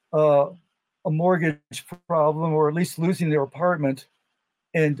a mortgage problem, or at least losing their apartment,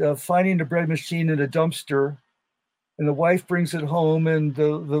 and finding a bread machine in a dumpster, and the wife brings it home, and the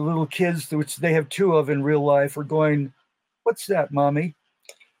little kids, which they have two of in real life, are going, "What's that, mommy?"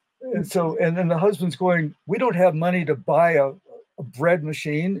 And so, and then the husband's going, "We don't have money to buy a bread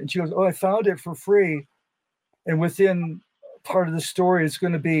machine." And she goes, "Oh, I found it for free." And within part of the story, it's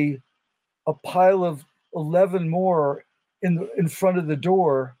going to be a pile of 11 more in front of the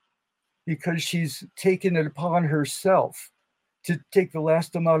door, because she's taken it upon herself to take the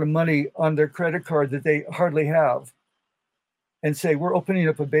last amount of money on their credit card that they hardly have and say, "We're opening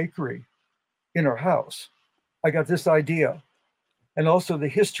up a bakery in our house. I got this idea." And also the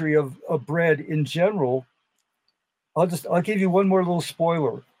history of bread in general. I'll give you one more little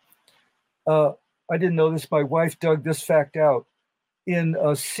spoiler. I didn't know this. My wife dug this fact out. In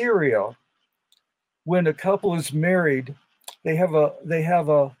Syria, when a couple is married, they have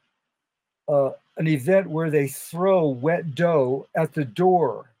an event where they throw wet dough at the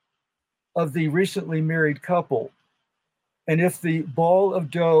door of the recently married couple. And if the ball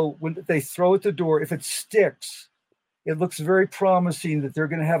of dough, when they throw at the door, if it sticks, it looks very promising that they're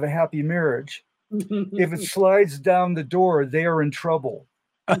going to have a happy marriage. If it slides down the door, they are in trouble.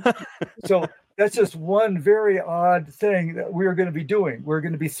 So that's just one very odd thing that we're going to be doing. We're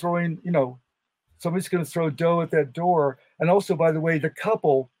going to be throwing, somebody's going to throw dough at that door. And also, by the way, the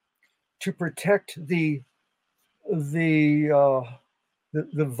couple, to protect the vibe,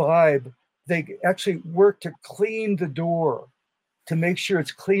 they actually work to clean the door to make sure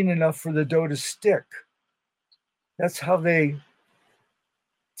it's clean enough for the dough to stick. That's how they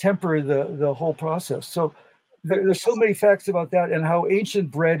temper the whole process. So there's so many facts about that, and how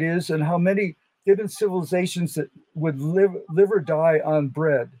ancient bread is, and how many different civilizations that would live or die on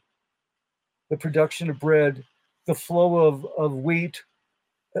bread. The production of bread, the flow of wheat.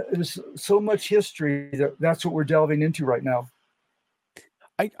 There's so much history that's what we're delving into right now.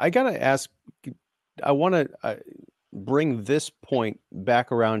 I gotta ask, I want to bring this point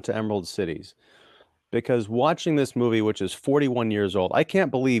back around to Emerald Cities, because watching this movie, which is 41 years old, I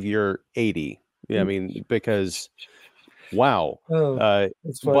can't believe you're 80. Yeah, I mean, because wow.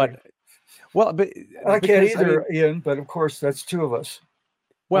 That's funny. But I can't either, Ian. But of course, that's two of us.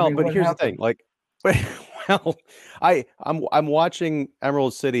 Well, but here's the thing, like, well, I'm watching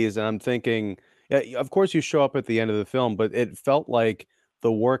Emerald Cities and I'm thinking, yeah, of course you show up at the end of the film, but it felt like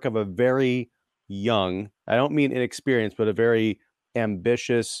the work of a very young, I don't mean inexperienced, but a very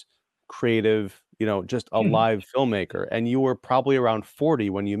ambitious, creative, just alive filmmaker. And you were probably around 40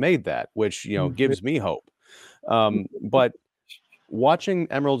 when you made that, which, gives me hope. But watching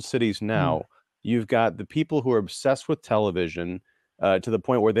Emerald Cities now, you've got the people who are obsessed with television, to the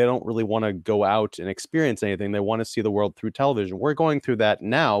point where they don't really want to go out and experience anything. They want to see the world through television. We're going through that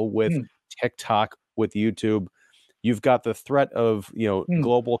now with TikTok, with YouTube. You've got the threat of,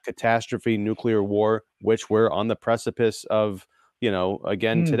 global catastrophe, nuclear war, which we're on the precipice of,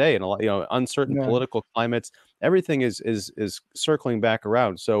 again today, and a lot, uncertain political climates. Everything is circling back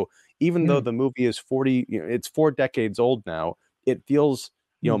around. So even though the movie is 40, it's 4 decades old now, it feels,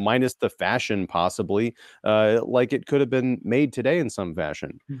 minus the fashion possibly, like it could have been made today in some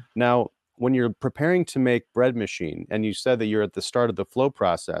fashion. Now, when you're preparing to make Bread Machine, and you said that you're at the start of the flow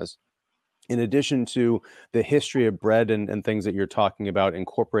process, in addition to the history of bread and things that you're talking about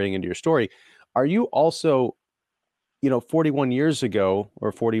incorporating into your story, are you also, 41 years ago,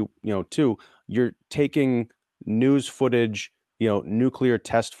 or 42, you're taking news footage, nuclear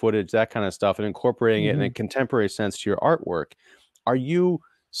test footage, that kind of stuff, and incorporating it in a contemporary sense to your artwork? Are you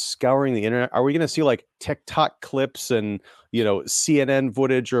scouring the internet? Are we going to see like TikTok clips and, CNN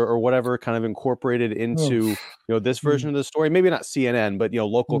footage or whatever kind of incorporated into, this version of the story? Maybe not CNN, but,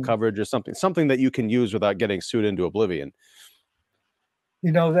 local coverage or something that you can use without getting sued into oblivion.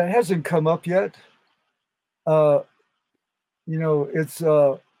 That hasn't come up yet. It's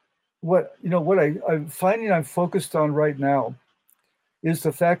what I'm finding I'm focused on right now is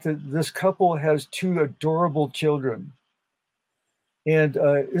the fact that this couple has 2 adorable children. And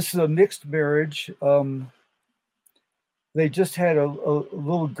this is a mixed marriage. They just had a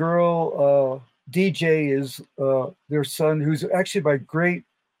little girl. DJ is their son, who's actually my great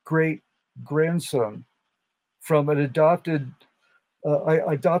grandson from an adopted. I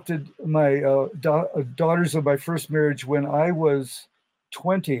adopted my daughters of my first marriage when I was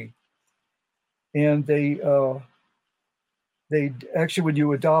 20, and they actually, when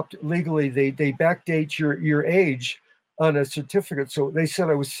you adopt legally, they backdate your age on a certificate. So they said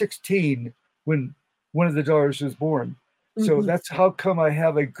I was 16 when one of the daughters was born. So that's how come I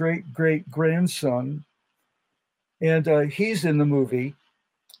have a great grandson, and he's in the movie.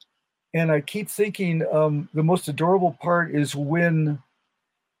 And I keep thinking the most adorable part is when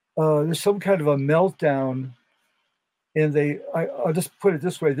there's some kind of a meltdown, and I'll just put it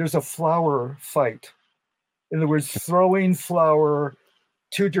this way: there's a flower fight. In other words, throwing flour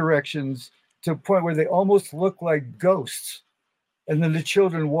two directions to a point where they almost look like ghosts. And then the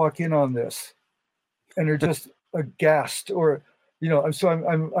children walk in on this and are just aghast, or,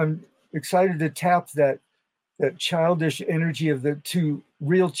 I'm excited to tap that childish energy of the two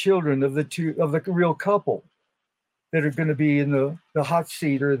real children of the real couple that are going to be in the hot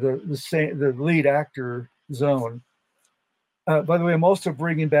seat or the lead actor zone. By the way, I'm also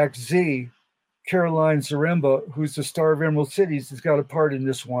bringing back Z, Caroline Zaremba, who's the star of Emerald Cities, has got a part in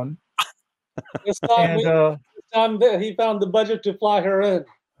this one. This time, he found the budget to fly her in.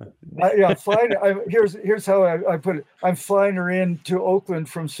 Flying. Here's how I put it. I'm flying her in to Oakland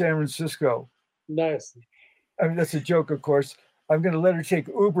from San Francisco. Nice. I mean, that's a joke, of course. I'm going to let her take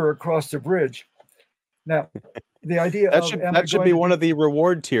Uber across the bridge. Now, the idea that should be one of the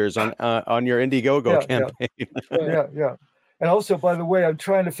reward tiers on your Indiegogo campaign. Yeah. And also, by the way, I'm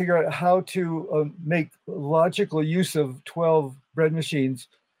trying to figure out how to make logical use of 12 bread machines.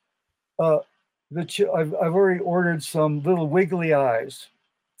 I've already ordered some little wiggly eyes.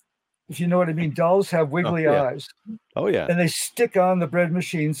 If you know what I mean, dolls have wiggly eyes. Oh, yeah. And they stick on the bread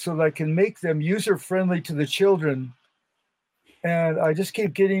machine so that I can make them user-friendly to the children. And I just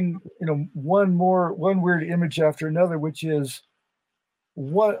keep getting, one weird image after another, which is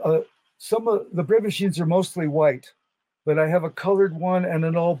some of the bread machines are mostly white, but I have a colored one and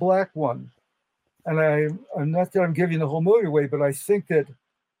an all black one. And I'm not that I'm giving the whole movie away, but I think that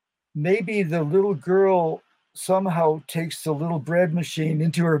maybe the little girl somehow takes the little bread machine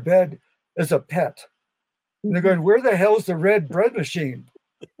into her bed as a pet. And they're going, where the hell's the red bread machine?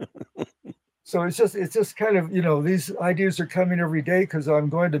 So it's just kind of, these ideas are coming every day because I'm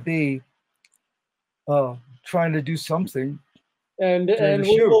going to be trying to do something. And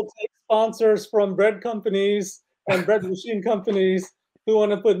we will take sponsors from bread companies and bread machine companies who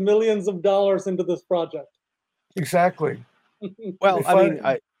want to put millions of dollars into this project. Exactly. Well,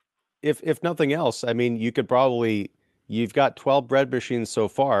 if nothing else, I mean, you've got 12 bread machines so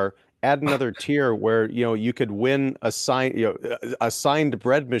far. Add another tier where you could win a signed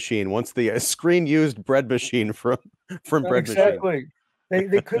bread machine once the screen used bread machine from bread machine. Exactly.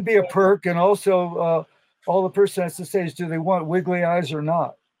 They could be a perk, and also all the person has to say is, do they want wiggly eyes or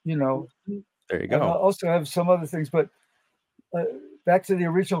not? There you go. And I also have some other things, but back to the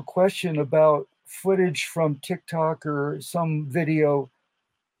original question about footage from TikTok or some video.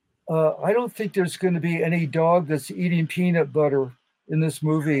 I don't think there's going to be any dog that's eating peanut butter in this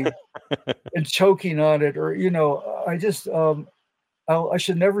movie and choking on it, or I just I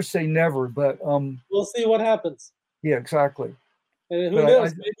should never say never, but we'll see what happens. Yeah, exactly. And who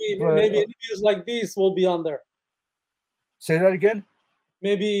knows? Maybe interviews like these will be on there. Say that again.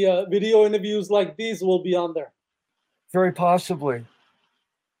 Maybe video interviews like these will be on there. Very possibly.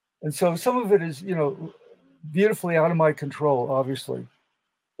 And so some of it is beautifully out of my control, obviously.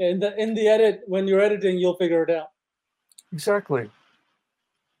 In the edit, when you're editing, you'll figure it out. Exactly.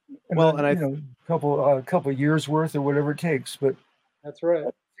 And well, then, a couple years worth or whatever it takes. But that's right.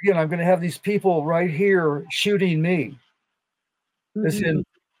 Again, I'm going to have these people right here shooting me. Mm-hmm. As in,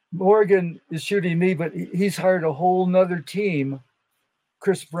 Morgan is shooting me, but he's hired a whole nother team.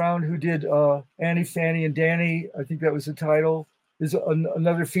 Chris Brown, who did Annie, Fanny, and Danny, I think that was the title, is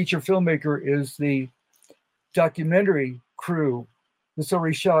another feature filmmaker, is the documentary crew that's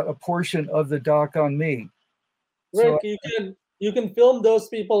already shot a portion of the doc on me. Rick, so, you can film those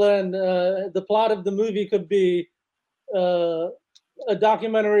people, and the plot of the movie could be a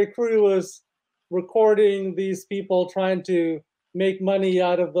documentary crew is recording these people trying to make money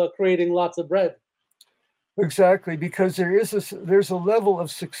out of creating lots of bread. Exactly, because there's a level of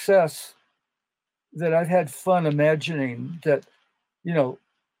success that I've had fun imagining that,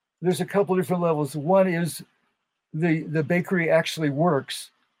 there's a couple different levels. One is the bakery actually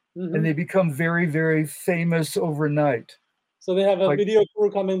works, mm-hmm. and they become very, very famous overnight. So they have a Like- video crew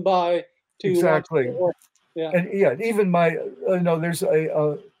coming by to Exactly. watch the work. Yeah. And yeah, even my, there's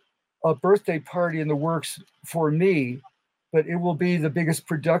a birthday party in the works for me, but it will be the biggest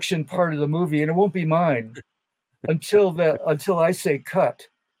production part of the movie, and it won't be mine until I say cut.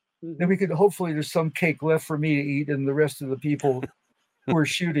 Then we could, hopefully there's some cake left for me to eat and the rest of the people who are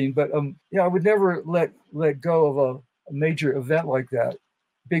shooting. But I would never let go of a major event like that,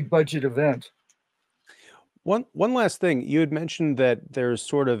 big budget event. One last thing, you had mentioned that there's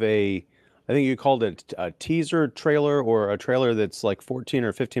sort of I think you called it a teaser trailer or a trailer that's like 14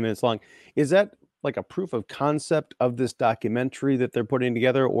 or 15 minutes long. Is that like a proof of concept of this documentary that they're putting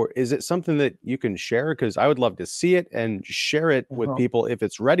together, or is it something that you can share? Because I would love to see it and share it with people if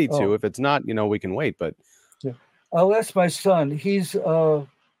it's ready to. Oh. If it's not, we can wait. But yeah, I'll ask my son. He's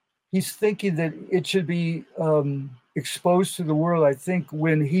thinking that it should be exposed to the world, I think,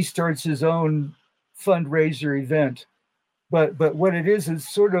 when he starts his own fundraiser event. But what it is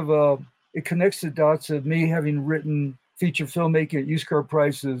sort of it connects the dots of me having written feature filmmaking at used car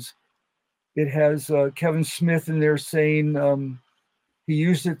prices. It has Kevin Smith in there saying he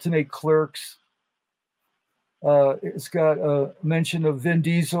used it to make Clerks. It's got a mention of Vin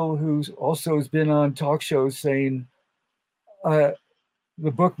Diesel, who also has been on talk shows saying the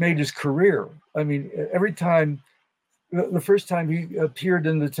book made his career. I mean, every time, the first time he appeared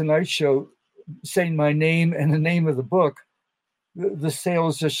in the Tonight Show saying my name and the name of the book, the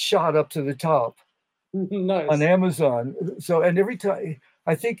sales just shot up to the top. Nice. On Amazon. So, and every time,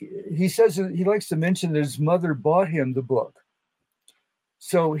 I think he says he likes to mention that his mother bought him the book.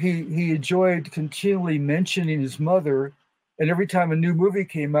 So he enjoyed continually mentioning his mother. And every time a new movie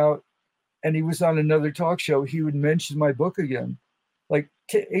came out and he was on another talk show, he would mention my book again, like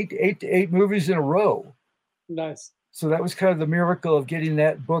eight movies in a row. Nice. So that was kind of the miracle of getting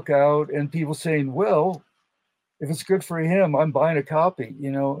that book out and people saying, well, if it's good for him, I'm buying a copy,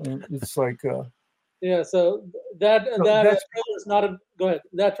 and it's like, yeah, so that trailer is not go ahead.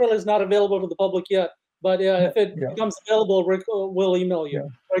 That trailer is not available to the public yet, but if it becomes available, Rick will email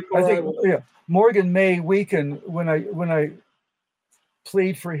you. Yeah. I think Morgan May Weekend, when I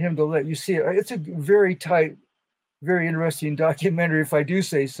plead for him to let you see it, it's a very tight, very interesting documentary, if I do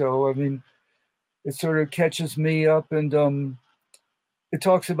say so. I mean, it sort of catches me up, and it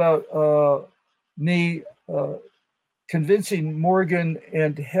talks about me convincing Morgan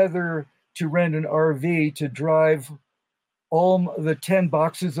and Heather to rent an RV to drive all the 10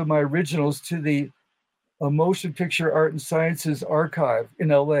 boxes of my originals to the Motion Picture Art and Sciences Archive in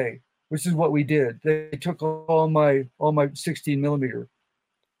LA, which is what we did. They took all my 16 millimeter.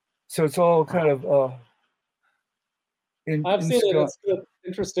 So it's all kind of I've seen it. It's good.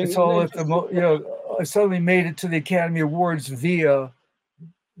 Interesting. It's all at the I suddenly made it to the Academy Awards via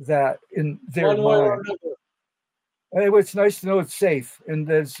that in their mind. Anyway, it's nice to know it's safe, and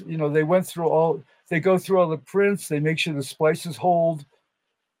there's they go through all the prints, they make sure the splices hold,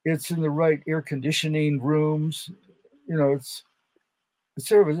 it's in the right air conditioning rooms. It's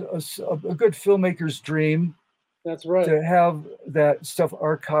sort of a good filmmaker's dream. That's right. To have that stuff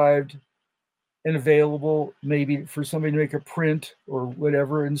archived and available, maybe for somebody to make a print or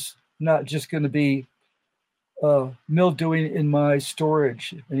whatever, and it's not just going to be mildewing in my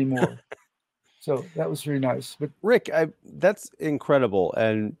storage anymore. So that was very nice. But Rick, that's incredible,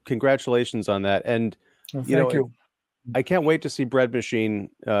 and congratulations on that. And thank you. I can't wait to see Bread Machine.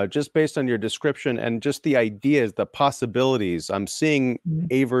 Just based on your description and just the ideas, the possibilities, I'm seeing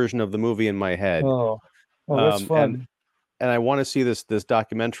a version of the movie in my head. Oh, that's fun. And I want to see this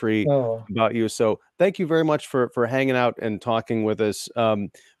documentary about you. So thank you very much for hanging out and talking with us,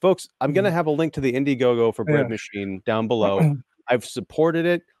 folks. I'm going to have a link to the Indiegogo for Bread Machine down below. I've supported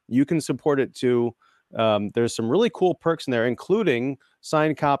it. You can support it too. There's some really cool perks in there, including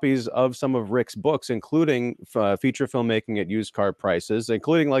signed copies of some of Rick's books, including feature filmmaking at used car prices,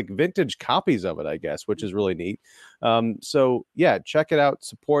 including like vintage copies of it, I guess, which is really neat. So yeah, check it out,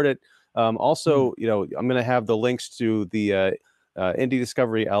 support it. Also, I'm going to have the links to the Indie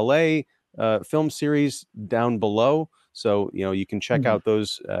Discovery LA film series down below. So, you can check out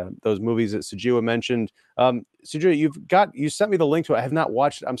those movies that Sajua mentioned. Sajua, you sent me the link to it. I have not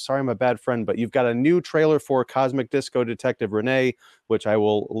watched it. I'm sorry, I'm a bad friend, but you've got a new trailer for Cosmic Disco Detective Renee, which I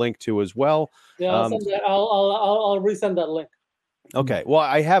will link to as well. Yeah, I'll resend that link. Okay. Well,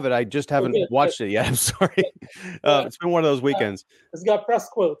 I have it. I just haven't watched it yet. I'm sorry. It's been one of those weekends. It's got press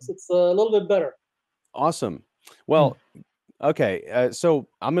quotes. It's a little bit better. Awesome. Well, okay. So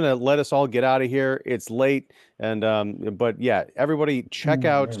I'm going to let us all get out of here. It's late. And, but yeah, everybody check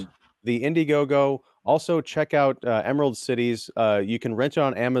out the Indiegogo. Also, check out Emerald Cities. You can rent it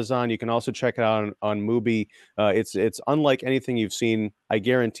on Amazon. You can also check it out on Mubi. It's unlike anything you've seen. I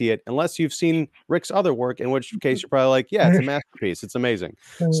guarantee it. Unless you've seen Rick's other work, in which case you're probably like, yeah, it's a masterpiece. It's amazing.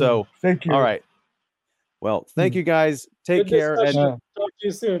 So, thank you. all right. Well, thank you guys. Take Good care. discussion. And Talk to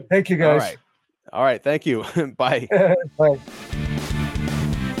you soon. Thank you, all guys. right. All right. Thank you. Bye. Bye.